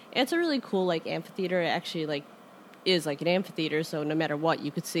him. And it's a really cool like amphitheater. It actually like is like an amphitheater, so no matter what,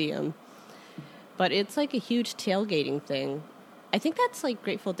 you could see him. But it's like a huge tailgating thing. I think that's like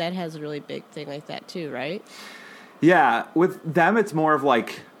Grateful Dead has a really big thing like that too, right? Yeah, with them, it's more of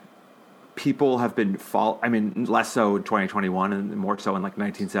like people have been less so in 2021 and more so in like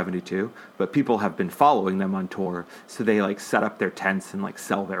 1972, but people have been following them on tour. So they like set up their tents and like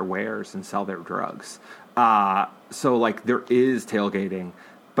sell their wares and sell their drugs. So like there is tailgating,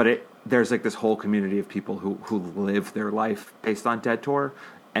 but there's like this whole community of people who live their life based on Dead Tour,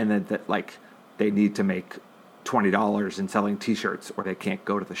 and then that like they need to make $20 in selling T-shirts or they can't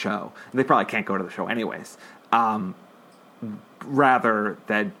go to the show. And they probably can't go to the show anyways. Rather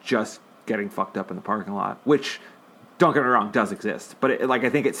than just getting fucked up in the parking lot, which, don't get me wrong, does exist. But I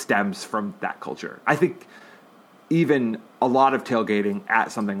think it stems from that culture. I think even a lot of tailgating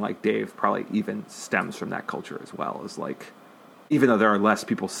at something like Dave probably even stems from that culture as well. As like, even though there are less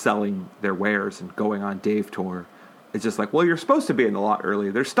people selling their wares and going on Dave tour, it's just like, well, you're supposed to be in the lot early.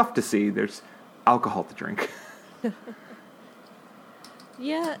 There's stuff to see. There's alcohol to drink.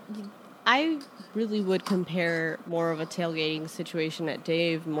 Yeah, I really would compare more of a tailgating situation at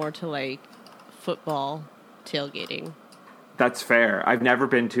Dave more to like football tailgating. That's fair. I've never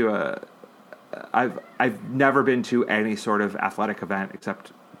been to any sort of athletic event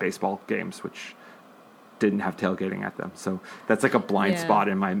except baseball games, which didn't have tailgating at them. So that's like a blind spot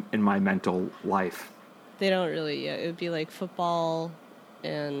in my mental life. They don't really. Yeah, it would be like football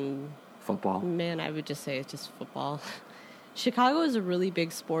and football. Man, I would just say it's just football. Chicago is a really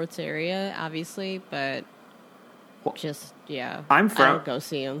big sports area, obviously, but I don't go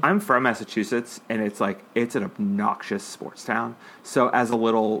see them. I'm from Massachusetts, and it's an obnoxious sports town. So as a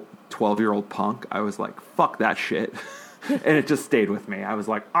little 12-year-old punk, I was like, fuck that shit. And it just stayed with me. I was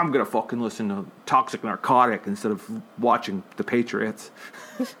like, I'm going to fucking listen to Toxic Narcotic instead of watching the Patriots.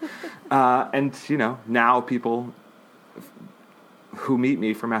 And, now people who meet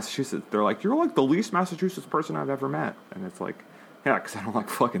me from Massachusetts, they're like, you're like the least Massachusetts person I've ever met. And it's like, yeah, because I don't like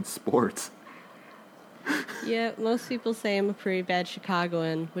fucking sports. Yeah, most people say I'm a pretty bad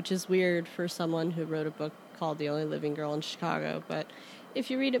Chicagoan, which is weird for someone who wrote a book called The Only Living Girl in Chicago. But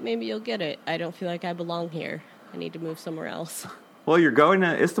if you read it, maybe you'll get it. I don't feel like I belong here. I need to move somewhere else. Well, you're going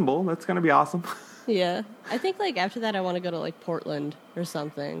to Istanbul. That's going to be awesome. Yeah. I think, after that, I want to go to, Portland or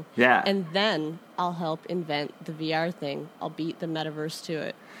something. Yeah. And then I'll help invent the VR thing. I'll beat the metaverse to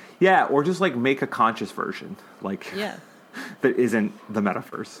it. Yeah, or just, make a conscious version, that isn't the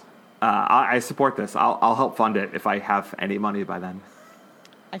metaverse. I support this. I'll help fund it if I have any money by then.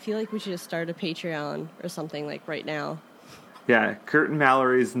 I feel like we should just start a Patreon or something, right now. Yeah, Kurt and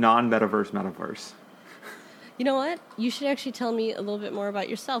Mallory's non-metaverse metaverse. You know what? You should actually tell me a little bit more about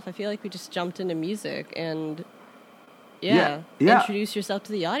yourself. I feel like we just jumped into music and, introduce yourself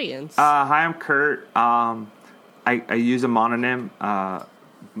to the audience. Hi, I'm Kurt. I use a mononym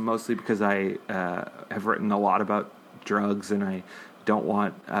mostly because I have written a lot about drugs and I don't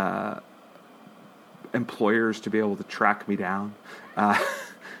want employers to be able to track me down.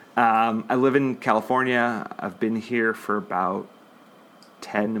 I live in California. I've been here for about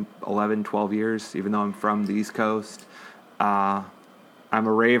 10, 11, 12 years, even though I'm from the East Coast. I'm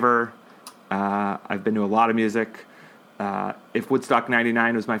a raver. I've been to a lot of music. If Woodstock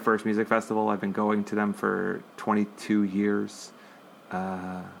 99 was my first music festival, I've been going to them for 22 years.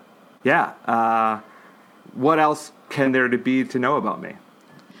 What else can there be to know about me?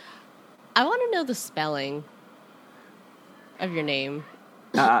 I want to know the spelling of your name.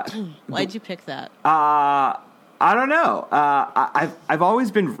 Why'd you pick that? I don't know. I've always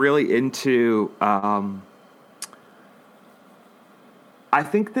been really into. I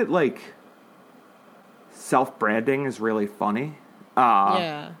think that self-branding is really funny.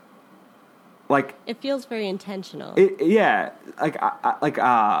 Yeah. It feels very intentional.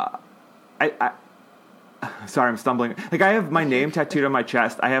 Sorry, I'm stumbling. I have my name tattooed on my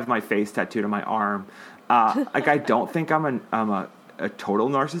chest. I have my face tattooed on my arm. I don't think I'm a total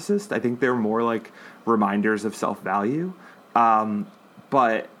narcissist. I think they're more reminders of self-value.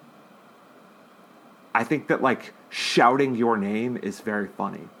 But I think that shouting your name is very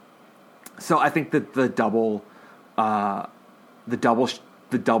funny. So I think that the double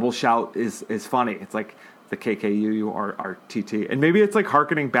shout is funny. It's like the KKUURRTT. And maybe it's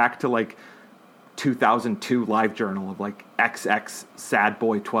harkening back to 2002 Live Journal of XX Sad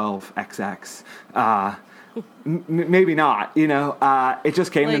Boy 12 XX. Maybe not, it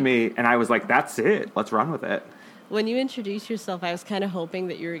just came to me and I was like, that's it. Let's run with it. When you introduced yourself, I was kind of hoping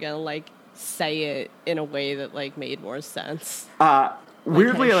that you were going to say it in a way that like made more sense.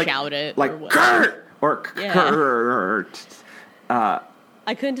 Weirdly, kinda like shout it like or whatever. Kurt or Yeah. Kurt.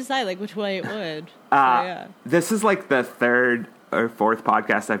 I couldn't decide like which way it would. So, yeah. This is like the third or fourth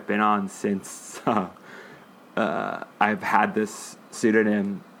podcast I've been on since I've had this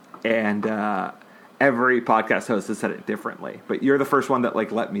pseudonym, and every podcast host has said it differently. But you're the first one that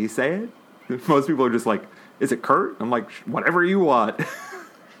like let me say it. Most people are just like, "Is it Kurt?" I'm like, "Whatever you want."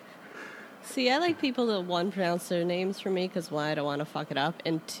 See, I like people that, one, pronounce their names for me because, one, I don't want to fuck it up,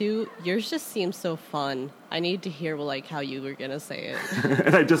 and two, yours just seems so fun. I need to hear like how you were gonna say it.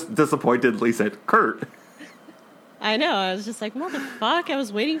 And I just disappointedly said Kurt. I know. I was just like, motherfuck. I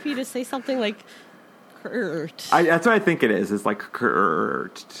was waiting for you to say something like Kurt. That's what I think it is. It's like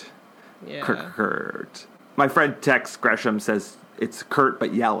Kurt. Yeah. Kurt. My friend Tex Gresham says it's Kurt,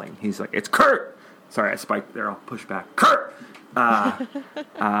 but yelling. He's like, "It's Kurt." Sorry, I spiked there. I'll push back. Kurt.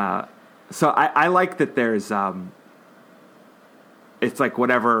 So I like that there's, it's like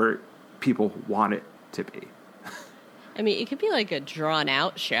whatever people want it to be. I mean, it could be like a drawn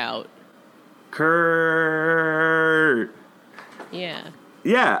out shout. Kurt. Yeah.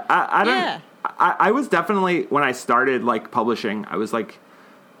 Yeah, I don't. Yeah. I was definitely, when I started like publishing, I was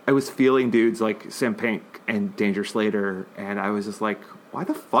feeling dudes like Sam Pink and Danger Slater, and I was just like, why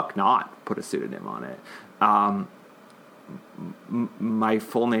the fuck not put a pseudonym on it? My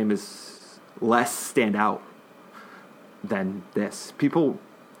full name is less stand out than this. People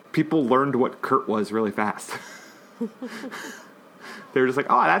learned what Kurt was really fast. They were just like,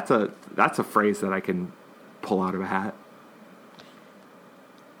 oh, that's a phrase that I can pull out of a hat.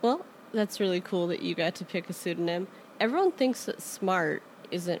 Well, that's really cool that you got to pick a pseudonym. Everyone thinks that Smart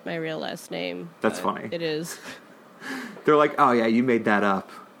isn't my real last name. That's funny. It is. They're like, oh yeah, you made that up.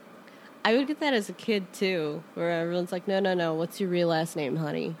 I would get that as a kid, too, where everyone's like, no, what's your real last name,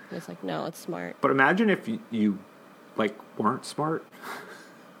 honey? And it's like, no, it's Smart. But imagine if you like, weren't smart.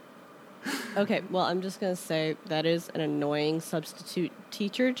 Okay, well, I'm just going to say that is an annoying substitute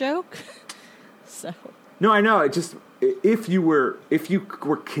teacher joke. So. No, I know. It just, if you were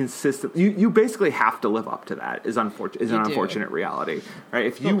consistent, you basically have to live up to that. Is an unfortunate reality, right?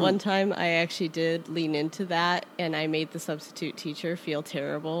 If you But one time I actually did lean into that, and I made the substitute teacher feel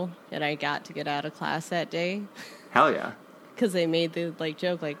terrible, and I got to get out of class that day. Hell yeah. Because they made the like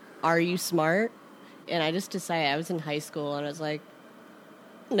joke, like, "Are you smart?" And I just decided, I was in high school, and I was like,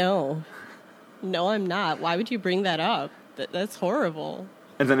 no, I'm not. Why would you bring that up? That's horrible.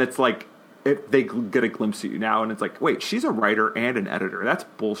 And then it's like, they get a glimpse of you now, and it's like, wait, she's a writer and an editor. That's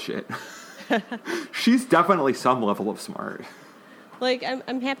bullshit. She's definitely some level of smart. Like,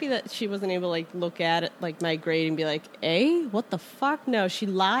 I'm happy that she wasn't able to like look at it, like my grade and be like, "A? What the fuck? No, she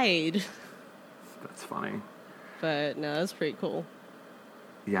lied." That's funny. But no, that's pretty cool.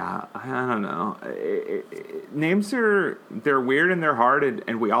 Yeah, I don't know. Names they're weird and they're hard,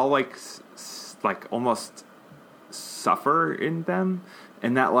 and we all like almost suffer in them.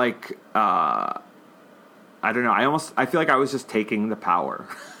 And that, like, I don't know. I feel like I was just taking the power.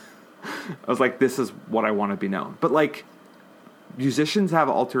 I was like, this is what I want to be known. But, like, musicians have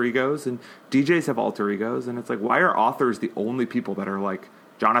alter egos and DJs have alter egos. And it's like, why are authors the only people that are like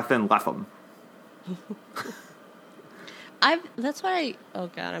Jonathan Lethem? That's why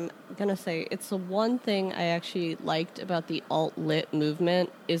I'm going to say it's the one thing I actually liked about the alt-lit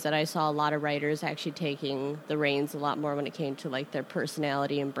movement is that I saw a lot of writers actually taking the reins a lot more when it came to like their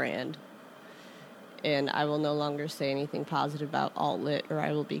personality and brand. And I will no longer say anything positive about alt-lit or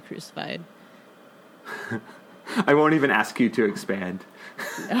I will be crucified. I won't even ask you to expand.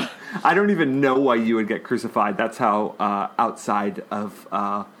 No. I don't even know why you would get crucified. That's how outside of...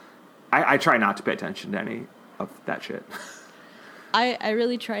 I try not to pay attention to any of that shit. I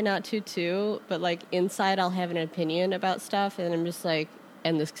really try not to too, but like inside I'll have an opinion about stuff and I'm just like,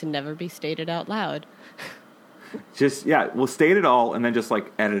 and this can never be stated out loud. Just, yeah, we'll state it all and then just like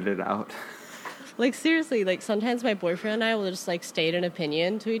edit it out. Like seriously, like sometimes my boyfriend and I will just like state an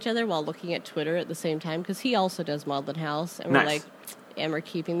opinion to each other while looking at Twitter at the same time because he also does Maudlin House and we're like, and we're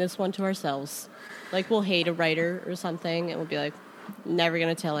keeping this one to ourselves. Like we'll hate a writer or something and we'll be like, never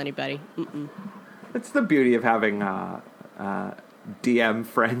gonna tell anybody. Mm-mm. That's the beauty of having DM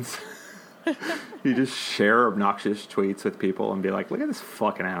friends. You just share obnoxious tweets with people and be like, look at this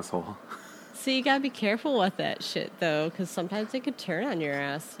fucking asshole. See, you gotta be careful with that shit, though, because sometimes it could turn on your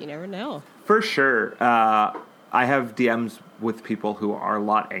ass. You never know. For sure. I have DMs with people who are a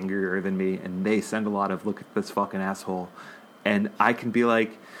lot angrier than me, and they send a lot of, look at this fucking asshole. And I can be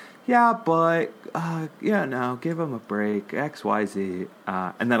like, yeah, but, no, give him a break, X, Y, Z.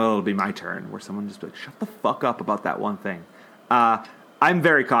 And then it'll be my turn, where someone just be like, shut the fuck up about that one thing. I'm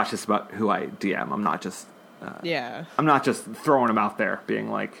very cautious about who I DM. I'm not just throwing them out there, being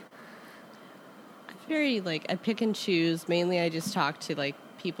like. I'm very I pick and choose. Mainly, I just talk to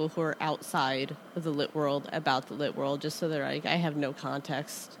people who are outside of the lit world about the lit world, just so they're I have no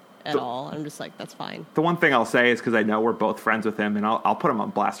context at all. I'm just that's fine. The one thing I'll say is, because I know we're both friends with him, and I'll put him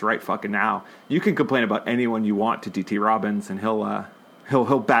on blast right fucking now. You can complain about anyone you want to DT Robbins, and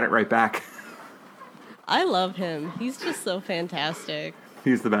he'll bat it right back. I love him. He's just so fantastic.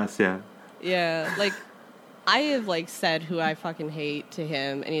 He's the best, yeah. Yeah, I have said who I fucking hate to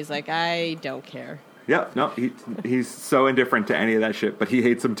him, and he's I don't care. Yeah, no, he's so indifferent to any of that shit, but he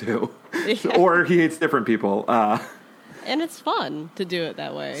hates them too. Yeah. Or he hates different people. And it's fun to do it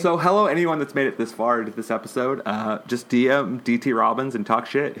that way. So hello, anyone that's made it this far into this episode. Just DM DT Robbins and talk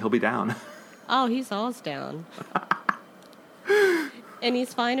shit. He'll be down. Oh, he's always down. And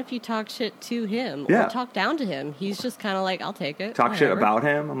he's fine if you talk shit to him or talk down to him. He's just kind of I'll take it. Talk shit about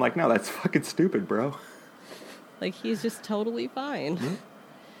him? I'm no, that's fucking stupid, bro. He's just totally fine. Mm-hmm.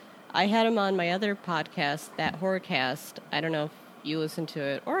 I had him on my other podcast, That Horrorcast. I don't know if you listen to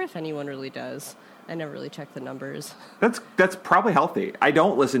it or if anyone really does. I never really check the numbers. That's probably healthy. I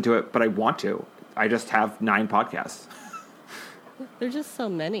don't listen to it, but I want to. I just have 9 podcasts. There's just so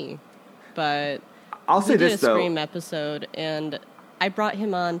many. But I'll say this, though. We did a Scream episode, and I brought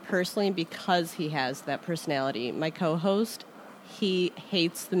him on personally because he has that personality. My co-host, he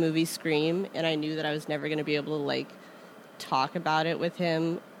hates the movie Scream, and I knew that I was never going to be able to, talk about it with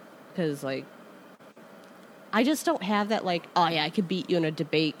him because, I just don't have that, oh, yeah, I could beat you in a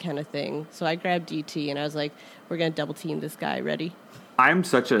debate kind of thing. So I grabbed DT, and I was we're going to double team this guy. Ready? I'm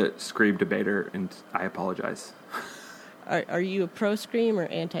such a Scream debater, and I apologize. Are you a pro-Scream or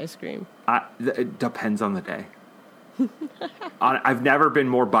anti-Scream? It depends on the day. I've never been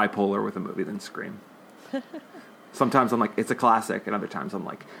more bipolar with a movie than Scream. Sometimes I'm it's a classic, and other times I'm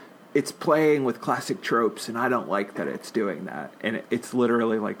it's playing with classic tropes, and I don't like that it's doing that. And it's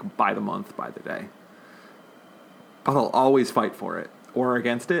literally by the month, by the day. But I'll always fight for it or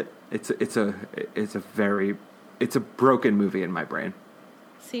against it. It's a broken movie in my brain.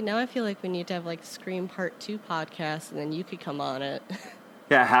 See, now I feel we need to have Scream Part 2 podcast, and then you could come on it.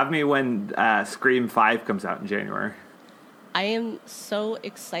 Yeah, have me when Scream 5 comes out in January. I am so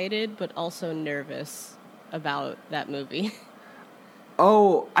excited, but also nervous about that movie.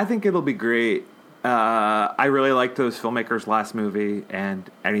 Oh, I think it'll be great. I really like those filmmakers' last movie, and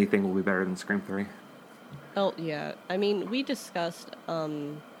anything will be better than Scream 3. Oh, yeah. I mean, we discussed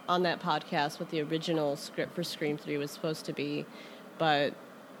on that podcast what the original script for Scream 3 was supposed to be, but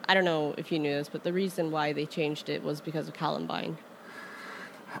I don't know if you knew this, but the reason why they changed it was because of Columbine.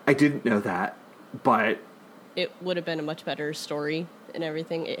 I didn't know that, but it would have been a much better story and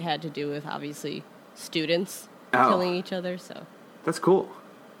everything. It had to do with, obviously, students killing each other, so. That's cool.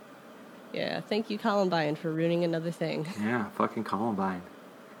 Yeah, thank you, Columbine, for ruining another thing. Yeah, fucking Columbine.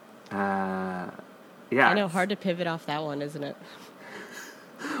 Yeah. I know, hard to pivot off that one, isn't it?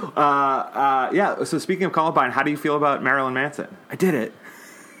 Yeah, so speaking of Columbine, how do you feel about Marilyn Manson? I did it.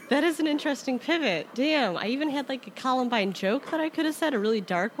 That is an interesting pivot. Damn, I even had a Columbine joke that I could have said, a really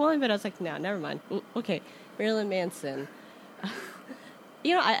dark one, but I was no, never mind. Okay, Marilyn Manson.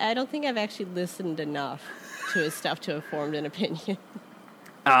 I don't think I've actually listened enough to his stuff to have formed an opinion.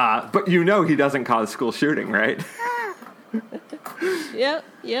 But he doesn't cause school shooting, right? Yep,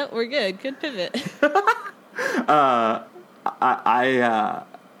 we're good. Good pivot. I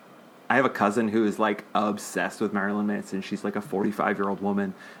have a cousin who is obsessed with Marilyn Manson. She's a 45-year-old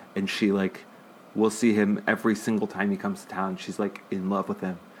woman, and she will see him every single time he comes to town. She's in love with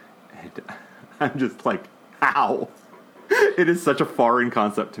him. And I'm just how? It is such a foreign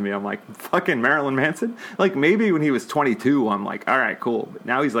concept to me. I'm fucking Marilyn Manson? Maybe when he was 22, I'm all right, cool. But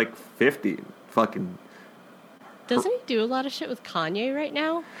now he's 50. Fucking. Doesn't he do a lot of shit with Kanye right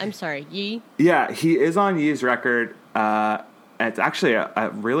now? I'm sorry, Ye? Yeah, he is on Ye's record. It's actually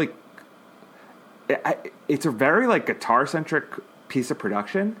a really. It's a very guitar-centric piece of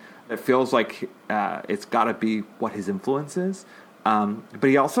production. It feels it's got to be what his influence is. But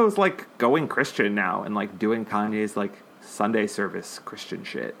he also is going Christian now and doing Kanye's Sunday service Christian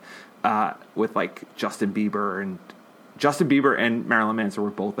shit with Justin Bieber and Marilyn Manson were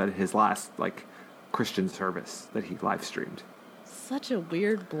both at his last Christian service that he live streamed. Such a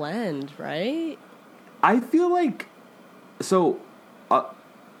weird blend, right? I feel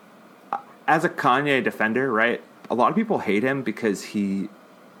as a Kanye defender, right? A lot of people hate him because he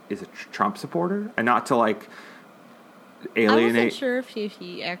is a Trump supporter, and not to alienate. I wasn't sure if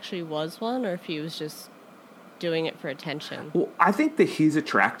he actually was one or if he was just doing it for attention. Well, I think that he's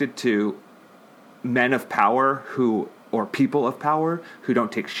attracted to men of power who or people of power who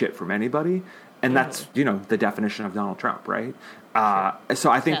don't take shit from anybody. And that's, the definition of Donald Trump, right? So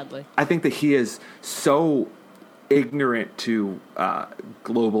Sadly. I think that he is so ignorant to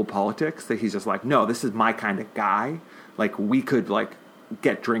global politics that he's just like, no, this is my kind of guy. Like, we could, like,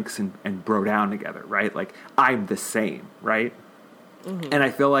 get drinks and bro down together, right? Like, I'm the same, right? Mm-hmm. And I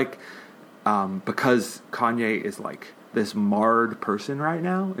feel like because Kanye is, like, this marred person right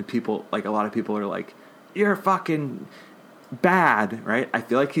now, and people, like, a lot of people are like, you're fucking bad, right? I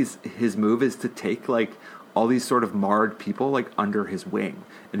feel like his move is to take, like, all these sort of marred people, like, under his wing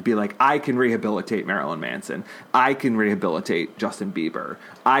and be like, I can rehabilitate Marilyn Manson. I can rehabilitate Justin Bieber.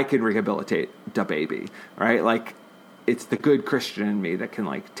 I can rehabilitate DaBaby, right? Like, it's the good Christian in me that can,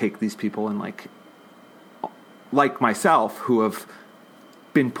 like, take these people and, like myself, who have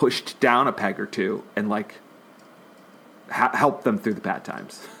been pushed down a peg or two and, like, help them through the bad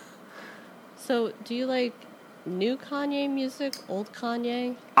times. So, do you like new Kanye music, old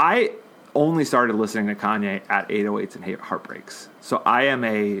Kanye? I only started listening to Kanye at 808s and Heartbreaks. So I am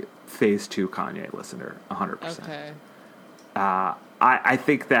a phase 2 Kanye listener, 100%. Okay. I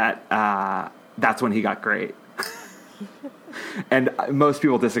think that that's when he got great. And most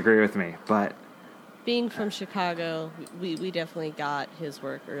people disagree with me, but... Being from Chicago, we definitely got his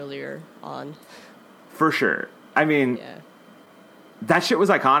work earlier on. For sure. I mean, that shit was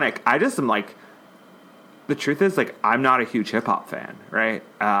iconic. I just am like... The truth is, like, I'm not a huge hip-hop fan, right?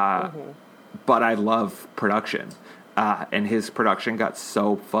 But I love production. And his production got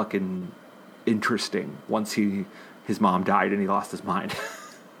so fucking interesting once his mom died and he lost his mind.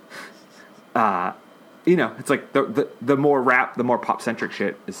 It's like the more rap, the more pop-centric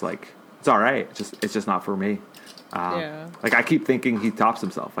shit is like, it's all right. It's just not for me. Like, I keep thinking he tops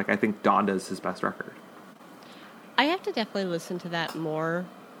himself. Like, I think Donda is his best record. I have to definitely listen to that more.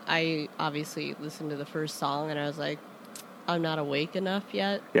 I obviously listened to the first song and I was like, I'm not awake enough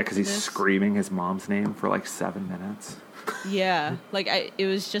yet. Yeah, because he's screaming his mom's name for like 7 minutes. Yeah, like it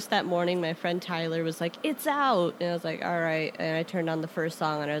was just that morning my friend Tyler was like, it's out. And I was like, all right. And I turned on the first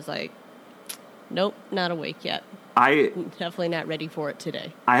song and I was like, nope, not awake yet. I'm definitely not ready for it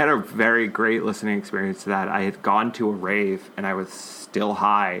today. I had a very great listening experience to that. I had gone to a rave and I was still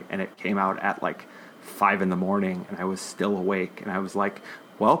high and it came out at like 5 a.m. and I was still awake. And I was like,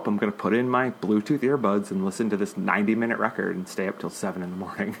 well, I'm going to put in my Bluetooth earbuds and listen to this 90-minute record and stay up till 7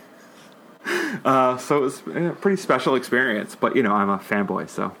 a.m. So it was a pretty special experience. But, I'm a fanboy,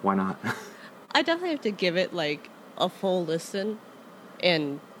 so why not? I definitely have to give it, like, a full listen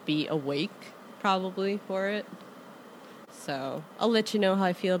and be awake, probably, for it. So I'll let you know how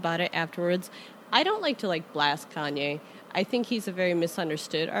I feel about it afterwards. I don't like to, like, blast Kanye. I think he's a very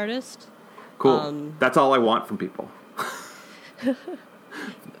misunderstood artist. Cool. That's all I want from people.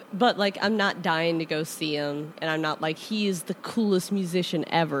 But, like, I'm not dying to go see him, and I'm not like, he is the coolest musician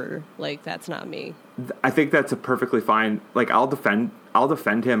ever. Like, that's not me. I think that's a perfectly fine... Like, I'll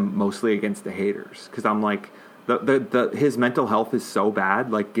defend him mostly against the haters, because I'm like, his mental health is so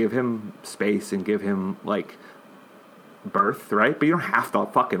bad, like, give him space and give him, like, birth, right? But you don't have to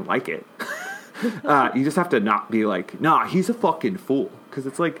fucking like it. You just have to not be like, nah, he's a fucking fool. Because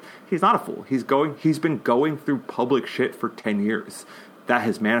it's like, he's not a fool. He's been going through public shit for 10 years. That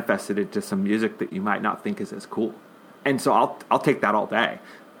has manifested into some music that you might not think is as cool. And so I'll take that all day.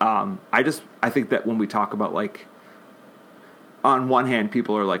 I think that when we talk about, like, on one hand,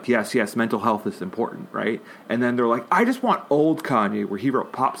 people are like, yes, mental health is important, right? And then they're like, I just want old Kanye where he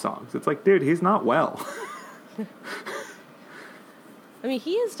wrote pop songs. It's like, dude, he's not well. I mean,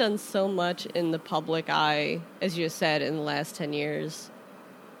 he has done so much in the public eye, as you said, in the last 10 years,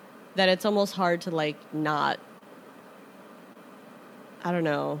 that it's almost hard to, like, not, I don't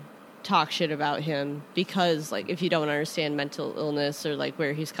know, talk shit about him. Because, like, if you don't understand mental illness or, like,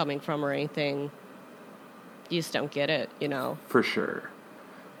 where he's coming from or anything, you just don't get it, For sure.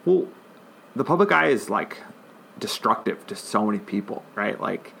 Well, the public eye is, like, destructive to so many people, right?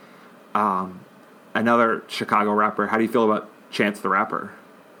 Like, another Chicago rapper, how do you feel about Chance the Rapper?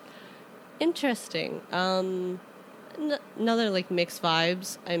 Interesting. Another, like, mixed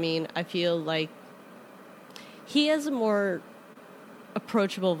vibes. I mean, I feel like he has a more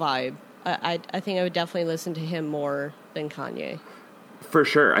approachable vibe. I think I would definitely listen to him more than Kanye. For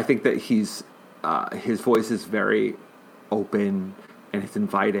sure. I think that his voice is very open and it's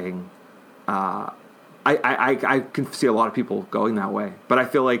inviting. I can see a lot of people going that way. But I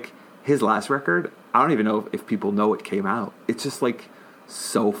feel like his last record, I don't even know if people know it came out. It's just, like,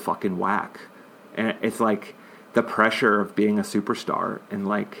 so fucking whack. And it's like the pressure of being a superstar and,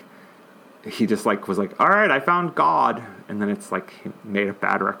 like, he just like was like, all right, I found God, and then it's like he made a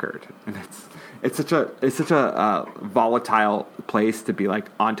bad record, and it's such a volatile place to be like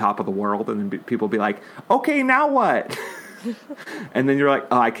on top of the world, and then people be like, okay, now what? And then you're like,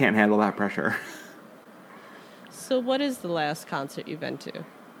 oh, I can't handle that pressure. So what is the last concert you've been to?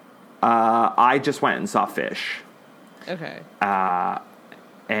 I just went and saw Fish. Okay.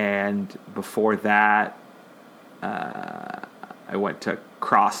 And before that, I went to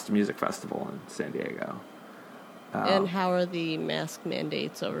Crossed Music Festival in San Diego. And how are the mask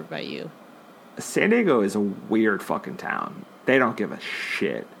mandates over by you? San Diego is a weird fucking town. They don't give a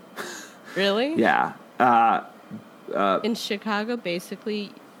shit. Really? Yeah. In Chicago,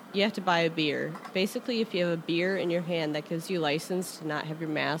 basically, you have to buy a beer. Basically, if you have a beer in your hand, that gives you license to not have your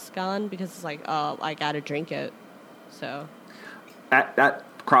mask on because it's like, oh, I gotta drink it. So At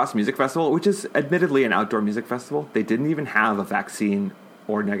Cross Music Festival, which is admittedly an outdoor music festival, they didn't even have a vaccine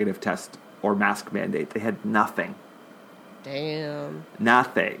or negative test or mask mandate. They had nothing. damn.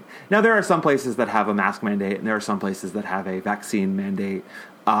 Nothing. Now, there are some places that have a mask mandate, and there are some places that have a vaccine mandate.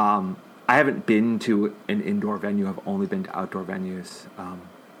 I haven't been to an indoor venue. I've only been to outdoor venues.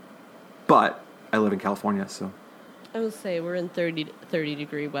 But I live in California, so. I would say we're in 30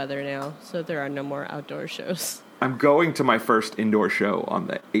 degree weather now, so there are no more outdoor shows. I'm going to my first indoor show on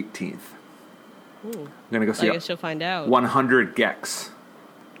the 18th. Ooh. I'm going to go see I guess you'll find out. 100 Gex.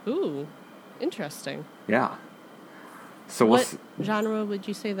 Ooh, interesting. Yeah. So what genre would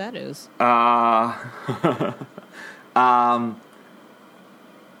you say that is?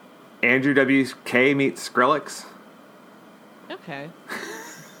 Andrew WK meets Skrillex. Okay.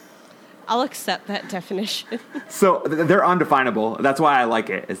 I'll accept that definition. So they're undefinable. That's why I like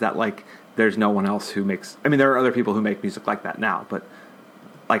it, is that, like, there's no one else who makes... I mean, there are other people who make music like that now, but,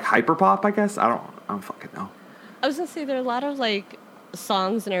 like, hyperpop, I guess? I don't fucking know. I was going to say, there are a lot of, like,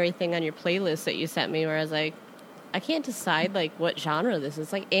 songs and everything on your playlist that you sent me where I was like, I can't decide, like, what genre this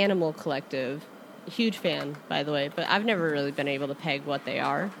is. Like, Animal Collective. Huge fan, by the way, but I've never really been able to peg what they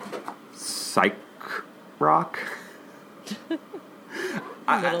are. Psych rock?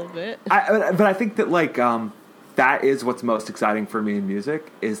 A little bit. But I think that, like, that is what's most exciting for me in music,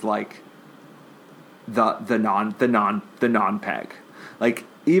 is, like, the non-peg. Like,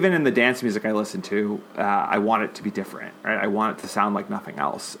 even in the dance music I listen to, I want it to be different, right? I want it to sound like nothing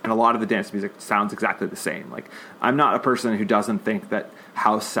else. And a lot of the dance music sounds exactly the same. Like, I'm not a person who doesn't think that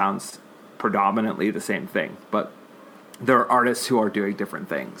house sounds predominantly the same thing, but there are artists who are doing different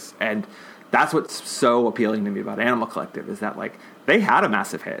things. And that's what's so appealing to me about Animal Collective, is that, like, they had a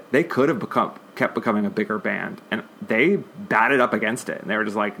massive hit. They could have kept becoming a bigger band, and they batted up against it. And they were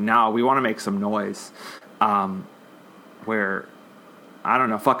just like, no, we want to make some noise. Where, I don't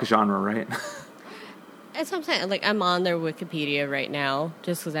know, fuck a genre, right? That's what I'm saying. Like, I'm on their Wikipedia right now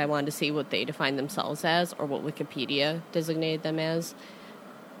just because I wanted to see what they define themselves as, or what Wikipedia designated them as.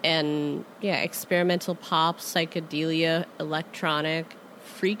 And, yeah, experimental pop, psychedelia, electronic,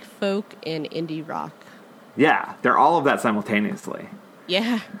 freak folk, and indie rock. Yeah, they're all of that simultaneously.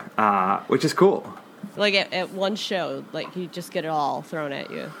 Yeah. Which is cool. Like, at one show, like, you just get it all thrown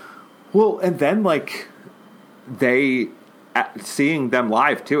at you. Well, and then, like, seeing them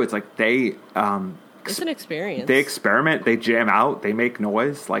live, too, it's like they... it's an experience. They experiment, they jam out, they make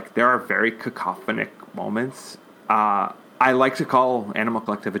noise. Like, there are very cacophonic moments. I like to call Animal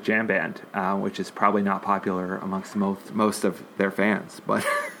Collective a jam band, which is probably not popular amongst most of their fans, but...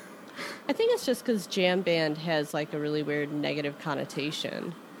 I think it's just because jam band has, like, a really weird negative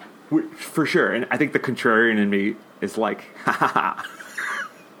connotation. For sure, and I think the contrarian in me is like, ha ha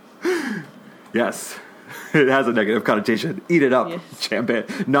ha. Yes, it has a negative connotation. Eat it up, yes. Jam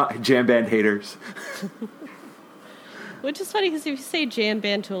band, not jam band haters. Which is funny, because if you say jam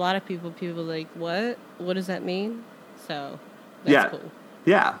band to a lot of people, people are like, what? What does that mean? So, that's cool.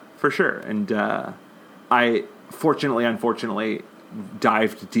 Yeah, for sure. And I, unfortunately,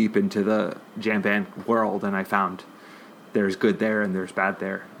 dived deep into the jam band world, and I found there's good there and there's bad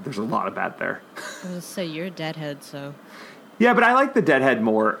there. There's a lot of bad there. I was going to say, you're a Deadhead, so... Yeah, but I like the Deadhead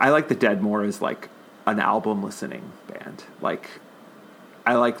more. I like the Dead more as, like, an album listening band. Like,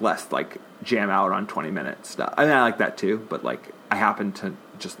 I like less, like, jam out on 20-minute stuff. I mean, I like that too, but, like, I happen to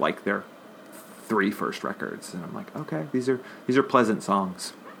just like their 3 first records, and I'm like, okay, these are pleasant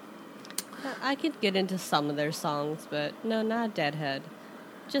songs. I could get into some of their songs, but no, not Deadhead.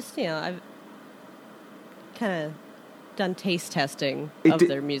 Just, you know, I've kind of done taste testing of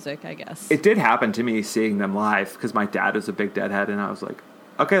their music, I guess. It did happen to me seeing them live, because my dad was a big Deadhead, and I was like,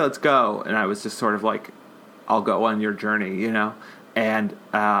 okay, let's go. And I was just sort of like, I'll go on your journey, you know? And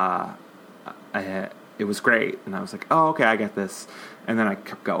it was great. And I was like, oh, okay, I get this. And then I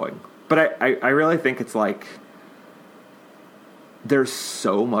kept going. But I really think it's like there's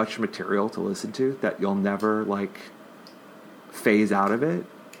so much material to listen to that you'll never like phase out of it,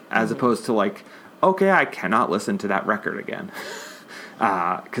 as opposed to like, okay, I cannot listen to that record again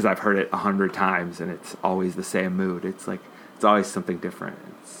because I've heard it 100 times and it's always the same mood. It's like it's always something different.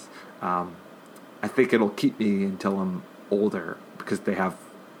 It's I think it'll keep me until I'm older because they have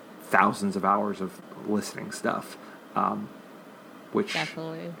thousands of hours of listening stuff, which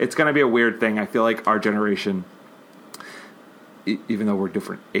Definitely. It's going to be a weird thing. I feel like our generation, even though we're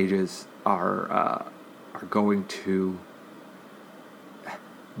different ages, are going to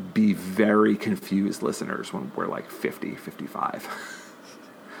be very confused listeners when we're like 50, 55.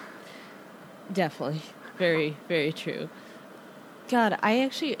 Definitely. Very, very true. God, I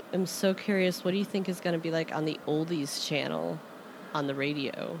actually am so curious. What do you think is going to be like on the oldies channel on the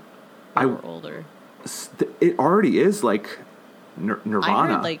radio when we're older? It already is like Nirvana. I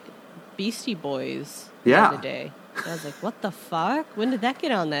heard like Beastie Boys the other day. I was like, what the fuck? When did that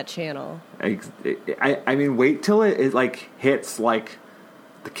get on that channel? I mean, wait till it like hits like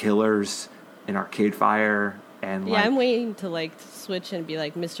The Killers and Arcade Fire and yeah, I'm waiting to like switch and be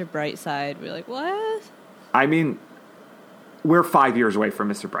like Mr. Brightside. We're like, what? I mean, we're 5 years away from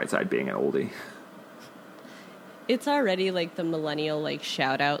Mr. Brightside being an oldie. It's already like the millennial like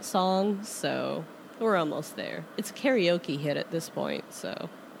shout out song, so we're almost there. It's a karaoke hit at this point, so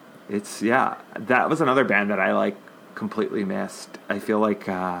it's that was another band that I like completely missed. I feel like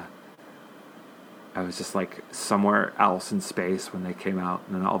I was just like somewhere else in space when they came out,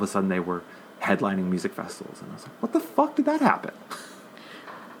 and then all of a sudden they were headlining music festivals, and I was like, what the fuck did that happen?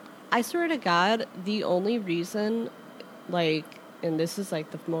 I swear to God, the only reason, like, and this is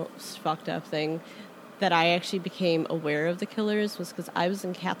like the most fucked up thing, that I actually became aware of the Killers was because I was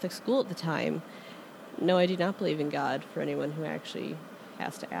in Catholic school at the time. No, I do not believe in God, for anyone who actually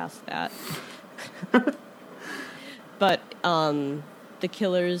has to ask that. But the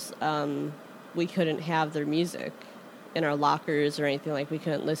Killers, we couldn't have their music in our lockers or anything. Like, we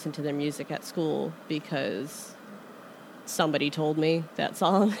couldn't listen to their music at school because somebody told me that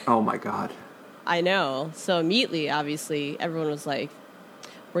song. Oh my God. I know. So immediately, obviously, everyone was like,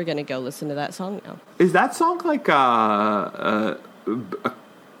 we're going to go listen to that song now. Is that song like a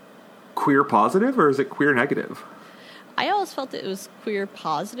queer positive or is it queer negative? I always felt that it was queer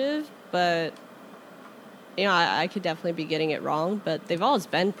positive, but, you know, I could definitely be getting it wrong, but they've always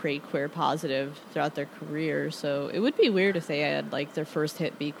been pretty queer positive throughout their career, so it would be weird if they had, like, their first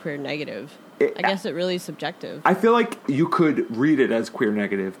hit be queer negative. I guess it really is subjective. I feel like you could read it as queer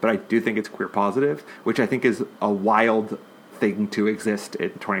negative, but I do think it's queer positive, which I think is a wild thing to exist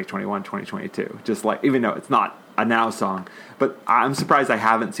in 2021, 2022. Just like, even though it's not a now song, but I'm surprised I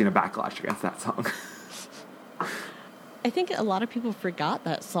haven't seen a backlash against that song. I think a lot of people forgot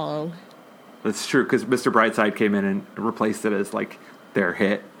that song. That's true, because Mr. Brightside came in and replaced it as like their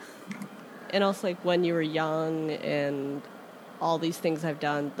hit. And also like When You Were Young and all these things I've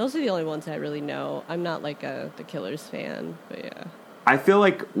done. Those are the only ones I really know. I'm not like the Killers fan, but yeah. I feel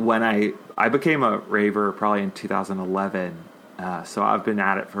like when I became a raver probably in 2011, so I've been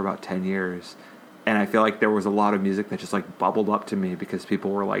at it for about 10 years, and I feel like there was a lot of music that just like bubbled up to me because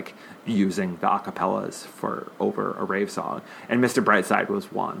people were like using the acapellas for over a rave song, and Mr. Brightside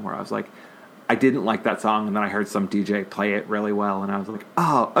was one where I was like, I didn't like that song, and then I heard some DJ play it really well, and I was like,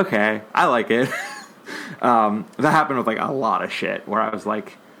 oh, okay, I like it. That happened with like a lot of shit where I was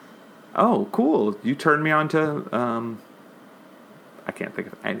like, oh, cool, you turned me on to I can't think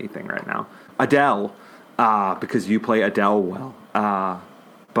of anything right now. Adele, because you play Adele well.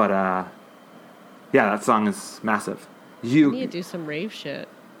 But yeah, that song is massive. I need to do some rave shit.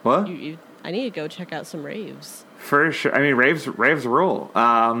 What? I need to go check out some raves. For sure. I mean, raves rule.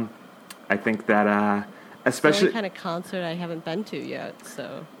 I think that especially it's the only kind of concert I haven't been to yet.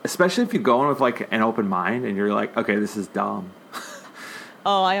 So especially if you go in with like an open mind and you're like, okay, this is dumb.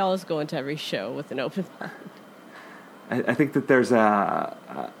 Oh, I always go into every show with an open mind. I think that there's a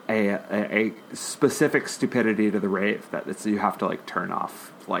specific stupidity to the rave that it's, you have to like turn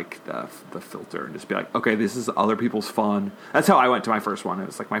off like the filter and just be like, okay, this is other people's fun. That's how I went to my first one. It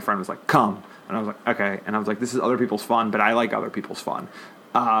was like my friend was like, come, and I was like, okay, and I was like, this is other people's fun, but I like other people's fun,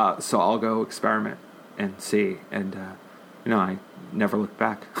 so I'll go experiment and see, and I never looked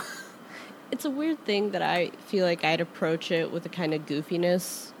back. It's a weird thing that I feel like I'd approach it with a kind of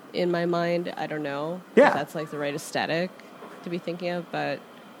goofiness in my mind. I don't know if that's like the right aesthetic to be thinking of, but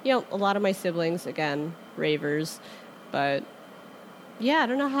a lot of my siblings, again, ravers, but yeah, I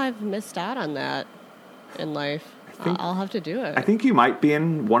don't know how I've missed out on that in life. I'll have to do it. I think you might be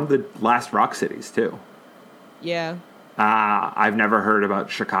in one of the last rock cities too. Yeah, I've never heard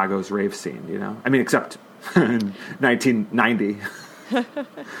about Chicago's rave scene, you know? I mean, except in 1990.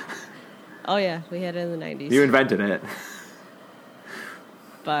 Oh, yeah, we had it in the 90s. You invented it.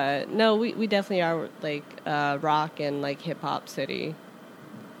 But, no, we definitely are, like, rock and, like, hip-hop city.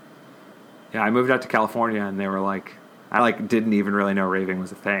 Yeah, I moved out to California, and they were like, I, like, didn't even really know raving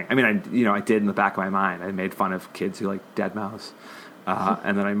was a thing. I mean, I did in the back of my mind. I made fun of kids who like Deadmau5.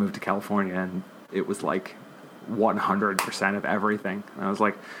 And then I moved to California, and it was, like, 100% of everything. And I was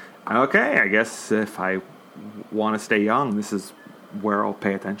like, okay, I guess if I want to stay young, this is where I'll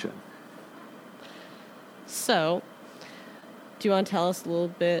pay attention. So, do you want to tell us a little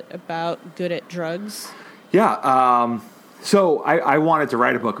bit about Good at Drugs? Yeah, so I wanted to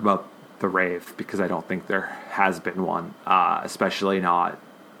write a book about the rave because I don't think there has been one, especially not,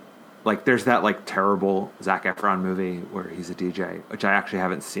 like, there's that, like, terrible Zac Efron movie where he's a DJ, which I actually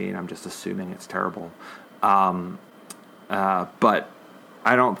haven't seen. I'm just assuming it's terrible. But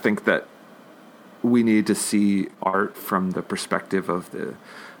I don't think that we need to see art from the perspective of the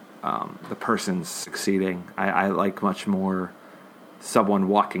person succeeding. I like much more someone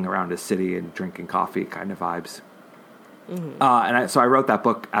walking around a city and drinking coffee kind of vibes. Mm-hmm. So I wrote that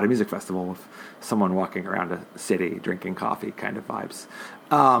book at a music festival with someone walking around a city drinking coffee kind of vibes.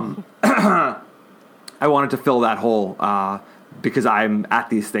 I wanted to fill that hole because I'm at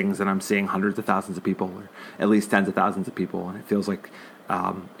these things and I'm seeing hundreds of thousands of people, or at least tens of thousands of people, and it feels like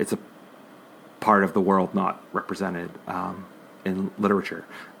it's a part of the world not represented in literature.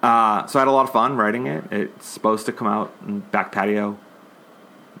 So I had a lot of fun writing it. It's supposed to come out in Back Patio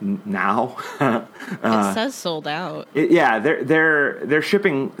now. It says sold out. They're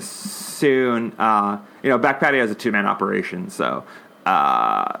shipping soon. Back Patio is a 2-man operation, so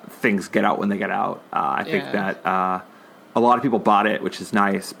things get out when they get out. I think that a lot of people bought it, which is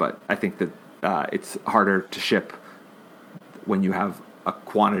nice, but I think that it's harder to ship when you have a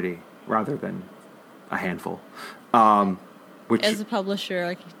quantity rather than a handful. Which, as a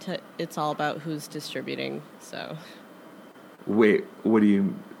publisher, it's all about who's distributing. So, wait, what do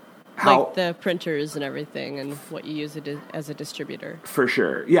you? Like the printers and everything, and what you use as a distributor. For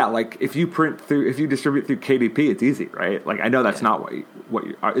sure, yeah. Like if you distribute through KDP, it's easy, right? Like I know that's not what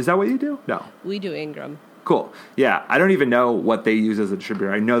you are. Is that what you do? No, we do Ingram. Cool. Yeah, I don't even know what they use as a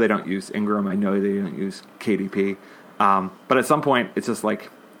distributor. I know they don't use Ingram. I know they don't use KDP. But at some point, it's just like,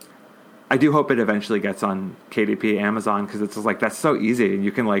 I do hope it eventually gets on KDP, Amazon, because it's just like, that's so easy. And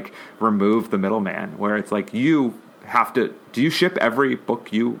you can like remove the middleman, where it's like, you have to, do you ship every book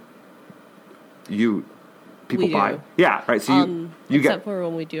people buy? Yeah, right. So you except for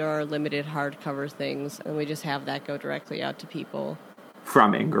when we do our limited hardcover things, and we just have that go directly out to people.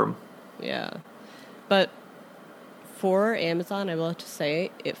 From Ingram. Yeah. But for Amazon, I will have to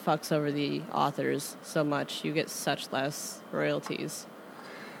say, it fucks over the authors so much. You get such less royalties.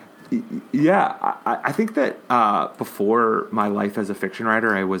 Yeah, I think that before my life as a fiction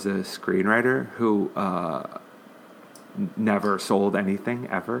writer, I was a screenwriter who never sold anything,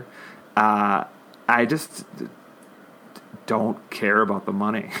 ever. I just don't care about the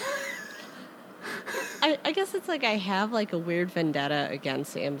money. I guess it's like I have like a weird vendetta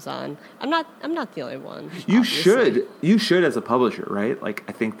against Amazon. I'm not the only one. You should as a publisher, right? Like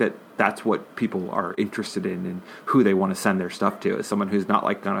I think that that's what people are interested in and who they want to send their stuff to, is someone who's not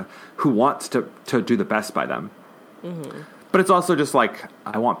like who wants to do the best by them. Mm-hmm. But it's also just like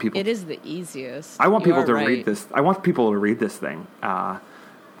I want people. It is the easiest. I want people to read this. I want people to read this thing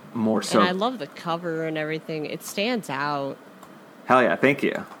more so. And I love the cover and everything. It stands out. Hell yeah! Thank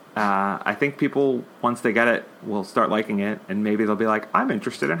you. I think people, once they get it, will start liking it, and maybe they'll be like, I'm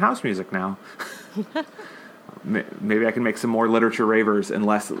interested in house music now. Maybe I can make some more literature ravers and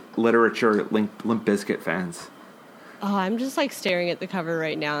less literature Limp Bizkit fans. Oh, I'm just like staring at the cover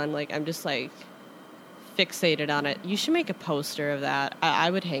right now, and like I'm just like fixated on it. You should make a poster of that.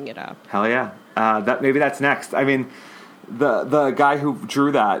 I would hang it up. Hell yeah. Maybe that's next. I mean, the guy who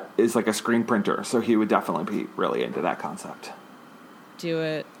drew that is like a screen printer, so he would definitely be really into that concept. Do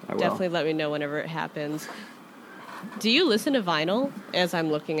it. Definitely let me know whenever it happens. Do you listen to vinyl? As I'm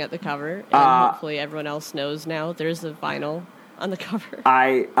looking at the cover, and hopefully everyone else knows now, there's a vinyl on the cover.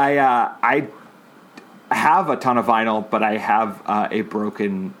 I have a ton of vinyl, but I have a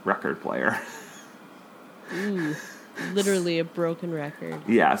broken record player. Ooh, literally a broken record.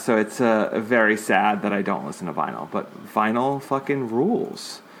 Yeah, so it's very sad that I don't listen to vinyl, but vinyl fucking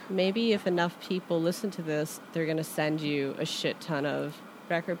rules. Maybe if enough people listen to this, they're going to send you a shit ton of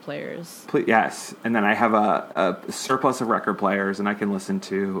record players. Yes, and then I have a surplus of record players, and I can listen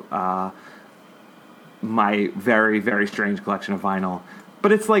to my very, very strange collection of vinyl.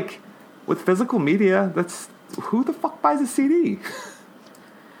 But it's like, with physical media, that's who the fuck buys a CD?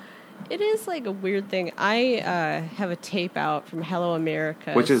 It is like a weird thing. I have a tape out from Hello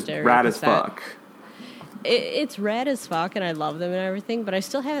America. Which is rad as fuck. It's rad as fuck, and I love them and everything, but I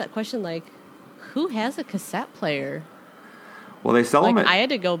still have that question, like, who has a cassette player? Well, they sell them at... I had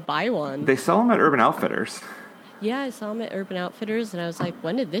to go buy one. They sell them at Urban Outfitters. Yeah, I saw them at Urban Outfitters, and I was like,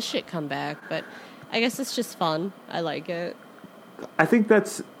 when did this shit come back? But I guess it's just fun. I like it. I think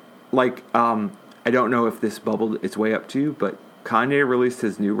that's, like, I don't know if this bubbled its way up to you, but Kanye released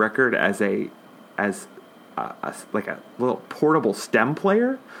his new record as like a little portable stem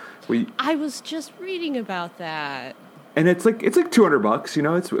player. I was just reading about that. And it's like $200, you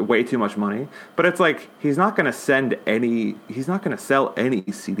know, it's way too much money. But it's like he's not going to sell any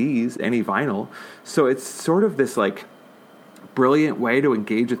CDs, any vinyl. So it's sort of this like brilliant way to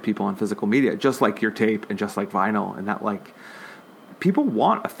engage with people on physical media, just like your tape and just like vinyl, and that like people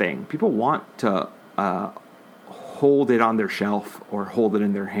want a thing. People want to hold it on their shelf or hold it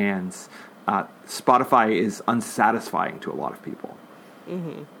in their hands. Spotify is unsatisfying to a lot of people.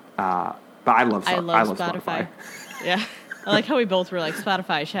 Mm-hmm. But I love Spotify. Yeah. I like how we both were like,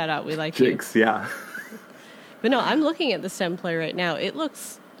 Spotify, shout out, we like Jinx, you. Yeah. But no, I'm looking at the stem player right now. It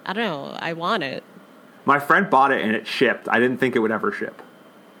looks, I don't know, I want it. My friend bought it and it shipped. I didn't think it would ever ship.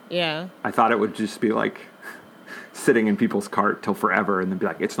 Yeah. I thought it would just be like sitting in people's cart till forever and then be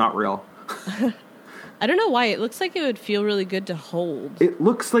like, it's not real. I don't know why. It looks like it would feel really good to hold. It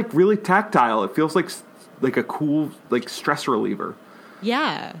looks like really tactile. It feels like a cool like stress reliever.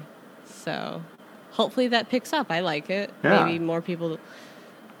 Yeah. So hopefully that picks up. I like it. Yeah. Maybe more people.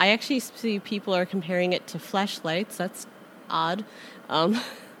 I actually see people are comparing it to fleshlights. That's odd. I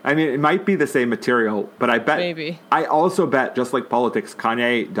mean, it might be the same material, but I bet. Maybe. I also bet, just like politics,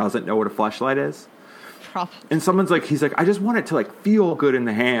 Kanye doesn't know what a fleshlight is. Probably. And someone's like, he's like, I just want it to like feel good in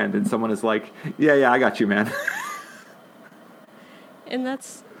the hand. And someone is like, yeah, I got you, man. And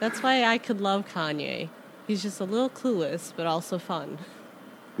that's why I could love Kanye. He's just a little clueless, but also fun.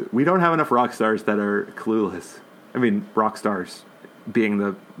 We don't have enough rock stars that are clueless. I mean, rock stars being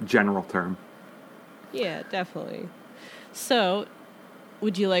the general term. Yeah, definitely. So,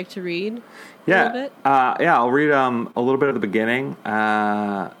 would you like to read a little bit? Yeah, I'll read a little bit of the beginning.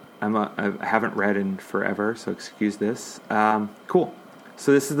 I haven't read in forever, so excuse this. Cool.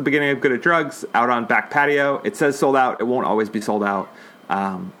 So this is the beginning of Good at Drugs, out on Back Patio. It says sold out. It won't always be sold out.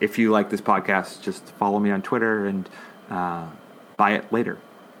 If you like this podcast, just follow me on Twitter and buy it later.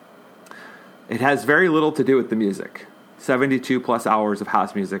 It has very little to do with the music. 72 plus hours of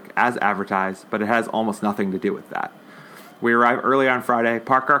house music as advertised, but it has almost nothing to do with that. We arrive early on Friday,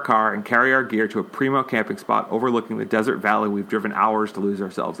 park our car, and carry our gear to a primo camping spot overlooking the desert valley we've driven hours to lose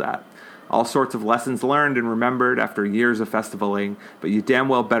ourselves at. All sorts of lessons learned and remembered after years of festivaling, but you damn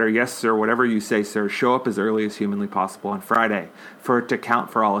well better, yes sir, whatever you say sir, show up as early as humanly possible on Friday, for it to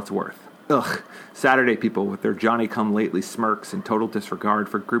count for all it's worth. Ugh, Saturday people with their Johnny-come-lately smirks and total disregard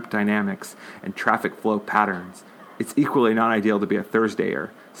for group dynamics and traffic flow patterns. It's equally not ideal to be a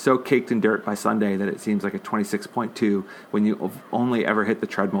Thursdayer, so caked in dirt by Sunday that it seems like a 26.2 when you only ever hit the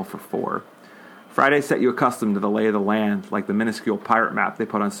treadmill for 4. Friday set you accustomed to the lay of the land, like the minuscule pirate map they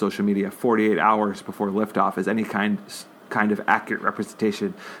put on social media 48 hours before liftoff as any kind of accurate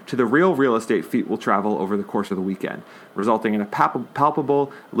representation to the real estate feet will travel over the course of the weekend, resulting in a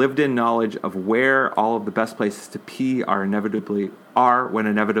palpable, lived-in knowledge of where all of the best places to pee are when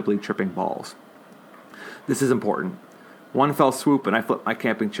inevitably tripping balls. This is important. One fell swoop and I flipped my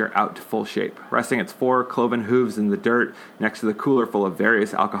camping chair out to full shape, resting its 4 cloven hooves in the dirt next to the cooler full of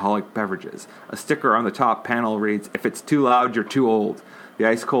various alcoholic beverages. A sticker on the top panel reads, "If it's too loud, you're too old." The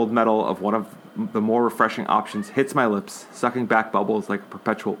ice-cold metal of one of the more refreshing options hits my lips, sucking back bubbles like a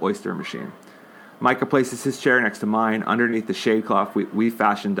perpetual oyster machine. Micah places his chair next to mine underneath the shade cloth we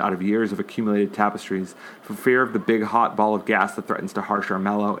fashioned out of years of accumulated tapestries for fear of the big hot ball of gas that threatens to harsh our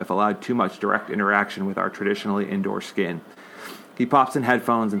mellow if allowed too much direct interaction with our traditionally indoor skin. He pops in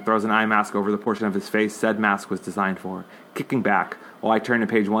headphones and throws an eye mask over the portion of his face said mask was designed for, kicking back while I turn to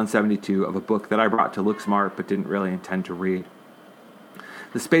page 172 of a book that I brought to look smart but didn't really intend to read.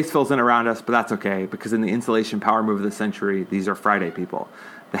 The space fills in around us, but that's okay, because in the insulation power move of the century, these are Friday people.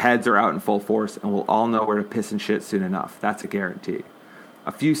 The heads are out in full force, and we'll all know where to piss and shit soon enough. That's a guarantee.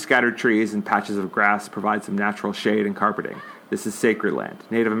 A few scattered trees and patches of grass provide some natural shade and carpeting. This is sacred land.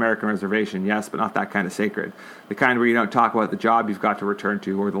 Native American reservation, yes, but not that kind of sacred. The kind where you don't talk about the job you've got to return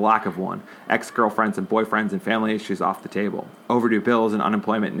to or the lack of one. Ex-girlfriends and boyfriends and family issues off the table. Overdue bills and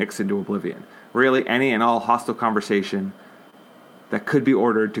unemployment nixed into oblivion. Really, any and all hostile conversation that could be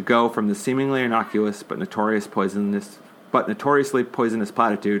ordered to go from the seemingly innocuous but notorious poisonous but notoriously poisonous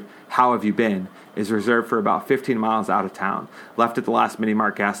platitude, "How have you been?" is reserved for about 15 miles out of town, left at the last Mini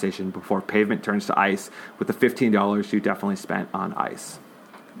Mart gas station before pavement turns to ice with the $15 you definitely spent on ice.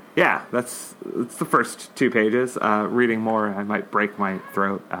 Yeah, that's the first 2 pages. Reading more, I might break my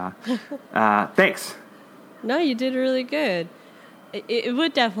throat. Thanks. No, you did really good. It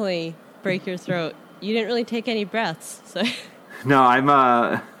would definitely break your throat. You didn't really take any breaths, so... No, I'm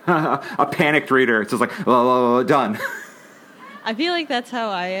a panicked reader. It's just like, done. I feel like that's how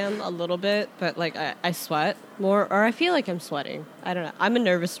I am a little bit, but like I sweat more, or I feel like I'm sweating. I don't know. I'm a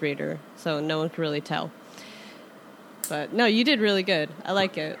nervous reader, so no one can really tell. But no, you did really good. I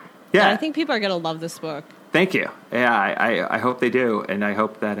like it. Yeah. And I think people are going to love this book. Thank you. Yeah, I hope they do, and I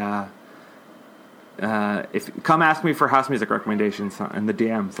hope that if come ask me for house music recommendations in the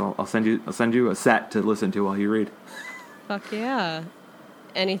DMs, I'll send you a set to listen to while you read. Fuck yeah!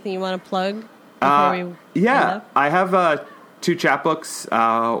 Anything you want to plug before we? Yeah, I have 2 chapbooks.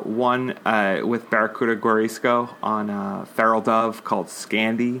 One with Barracuda Guarisco on Feral Dove called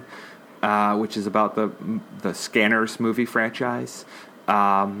Scandi, which is about the Scanners movie franchise,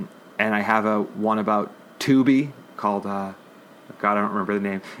 and I have one about Tubi called God, I don't remember the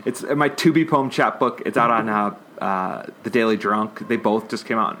name. It's my Tubi poem chapbook. It's out on The Daily Drunk. They both just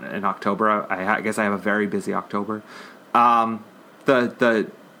came out in October. I guess I have a very busy October. The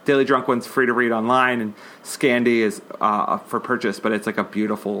Daily Drunk one's free to read online, and Scandi is for purchase, but it's like a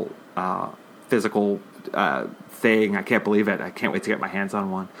beautiful physical thing. I can't believe it. I can't wait to get my hands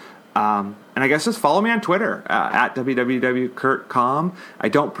on one. And I guess just follow me on Twitter at www.kurtcom. I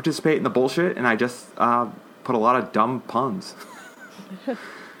don't participate in the bullshit, and I just put a lot of dumb puns.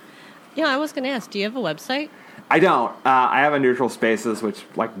 Yeah, I was going to ask, do you have a website? I don't. I have a Neutral Spaces, which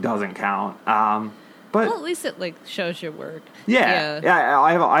like doesn't count. But well, at least it like shows your work. Yeah.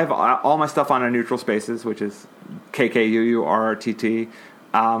 I have all my stuff on a Neutral Spaces, which is KKUURRTT.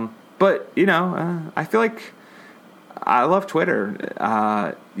 But you know, I feel like I love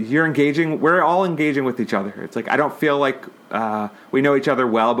Twitter. You're engaging. We're all engaging with each other. It's like I don't feel like we know each other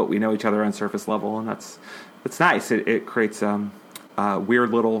well, but we know each other on surface level, and that's nice. It creates a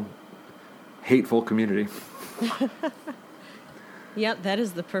weird little hateful community. Yep, that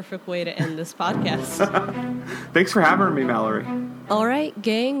is the perfect way to end this podcast. Thanks for having me, Mallory. All right,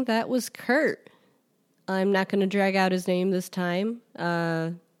 gang, that was Kurt. I'm not going to drag out his name this time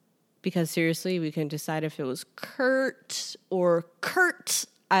because, seriously, we can decide if it was Kurt or Kurt.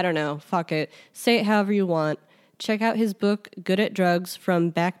 I don't know. Fuck it. Say it however you want. Check out his book, Good at Drugs,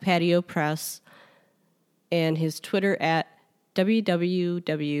 from Back Patio Press, and his Twitter at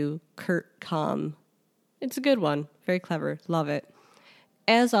www.kurtcom. It's a good one. Very clever. Love it.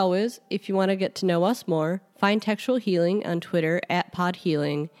 As always, if you want to get to know us more, find Textual Healing on Twitter at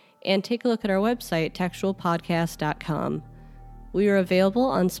podhealing, and take a look at our website, textualpodcast.com. We are available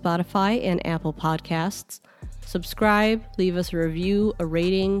on Spotify and Apple Podcasts. Subscribe, leave us a review, a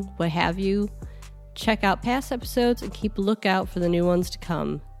rating, what have you. Check out past episodes and keep a lookout for the new ones to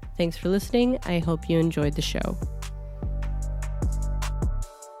come. Thanks for listening. I hope you enjoyed the show.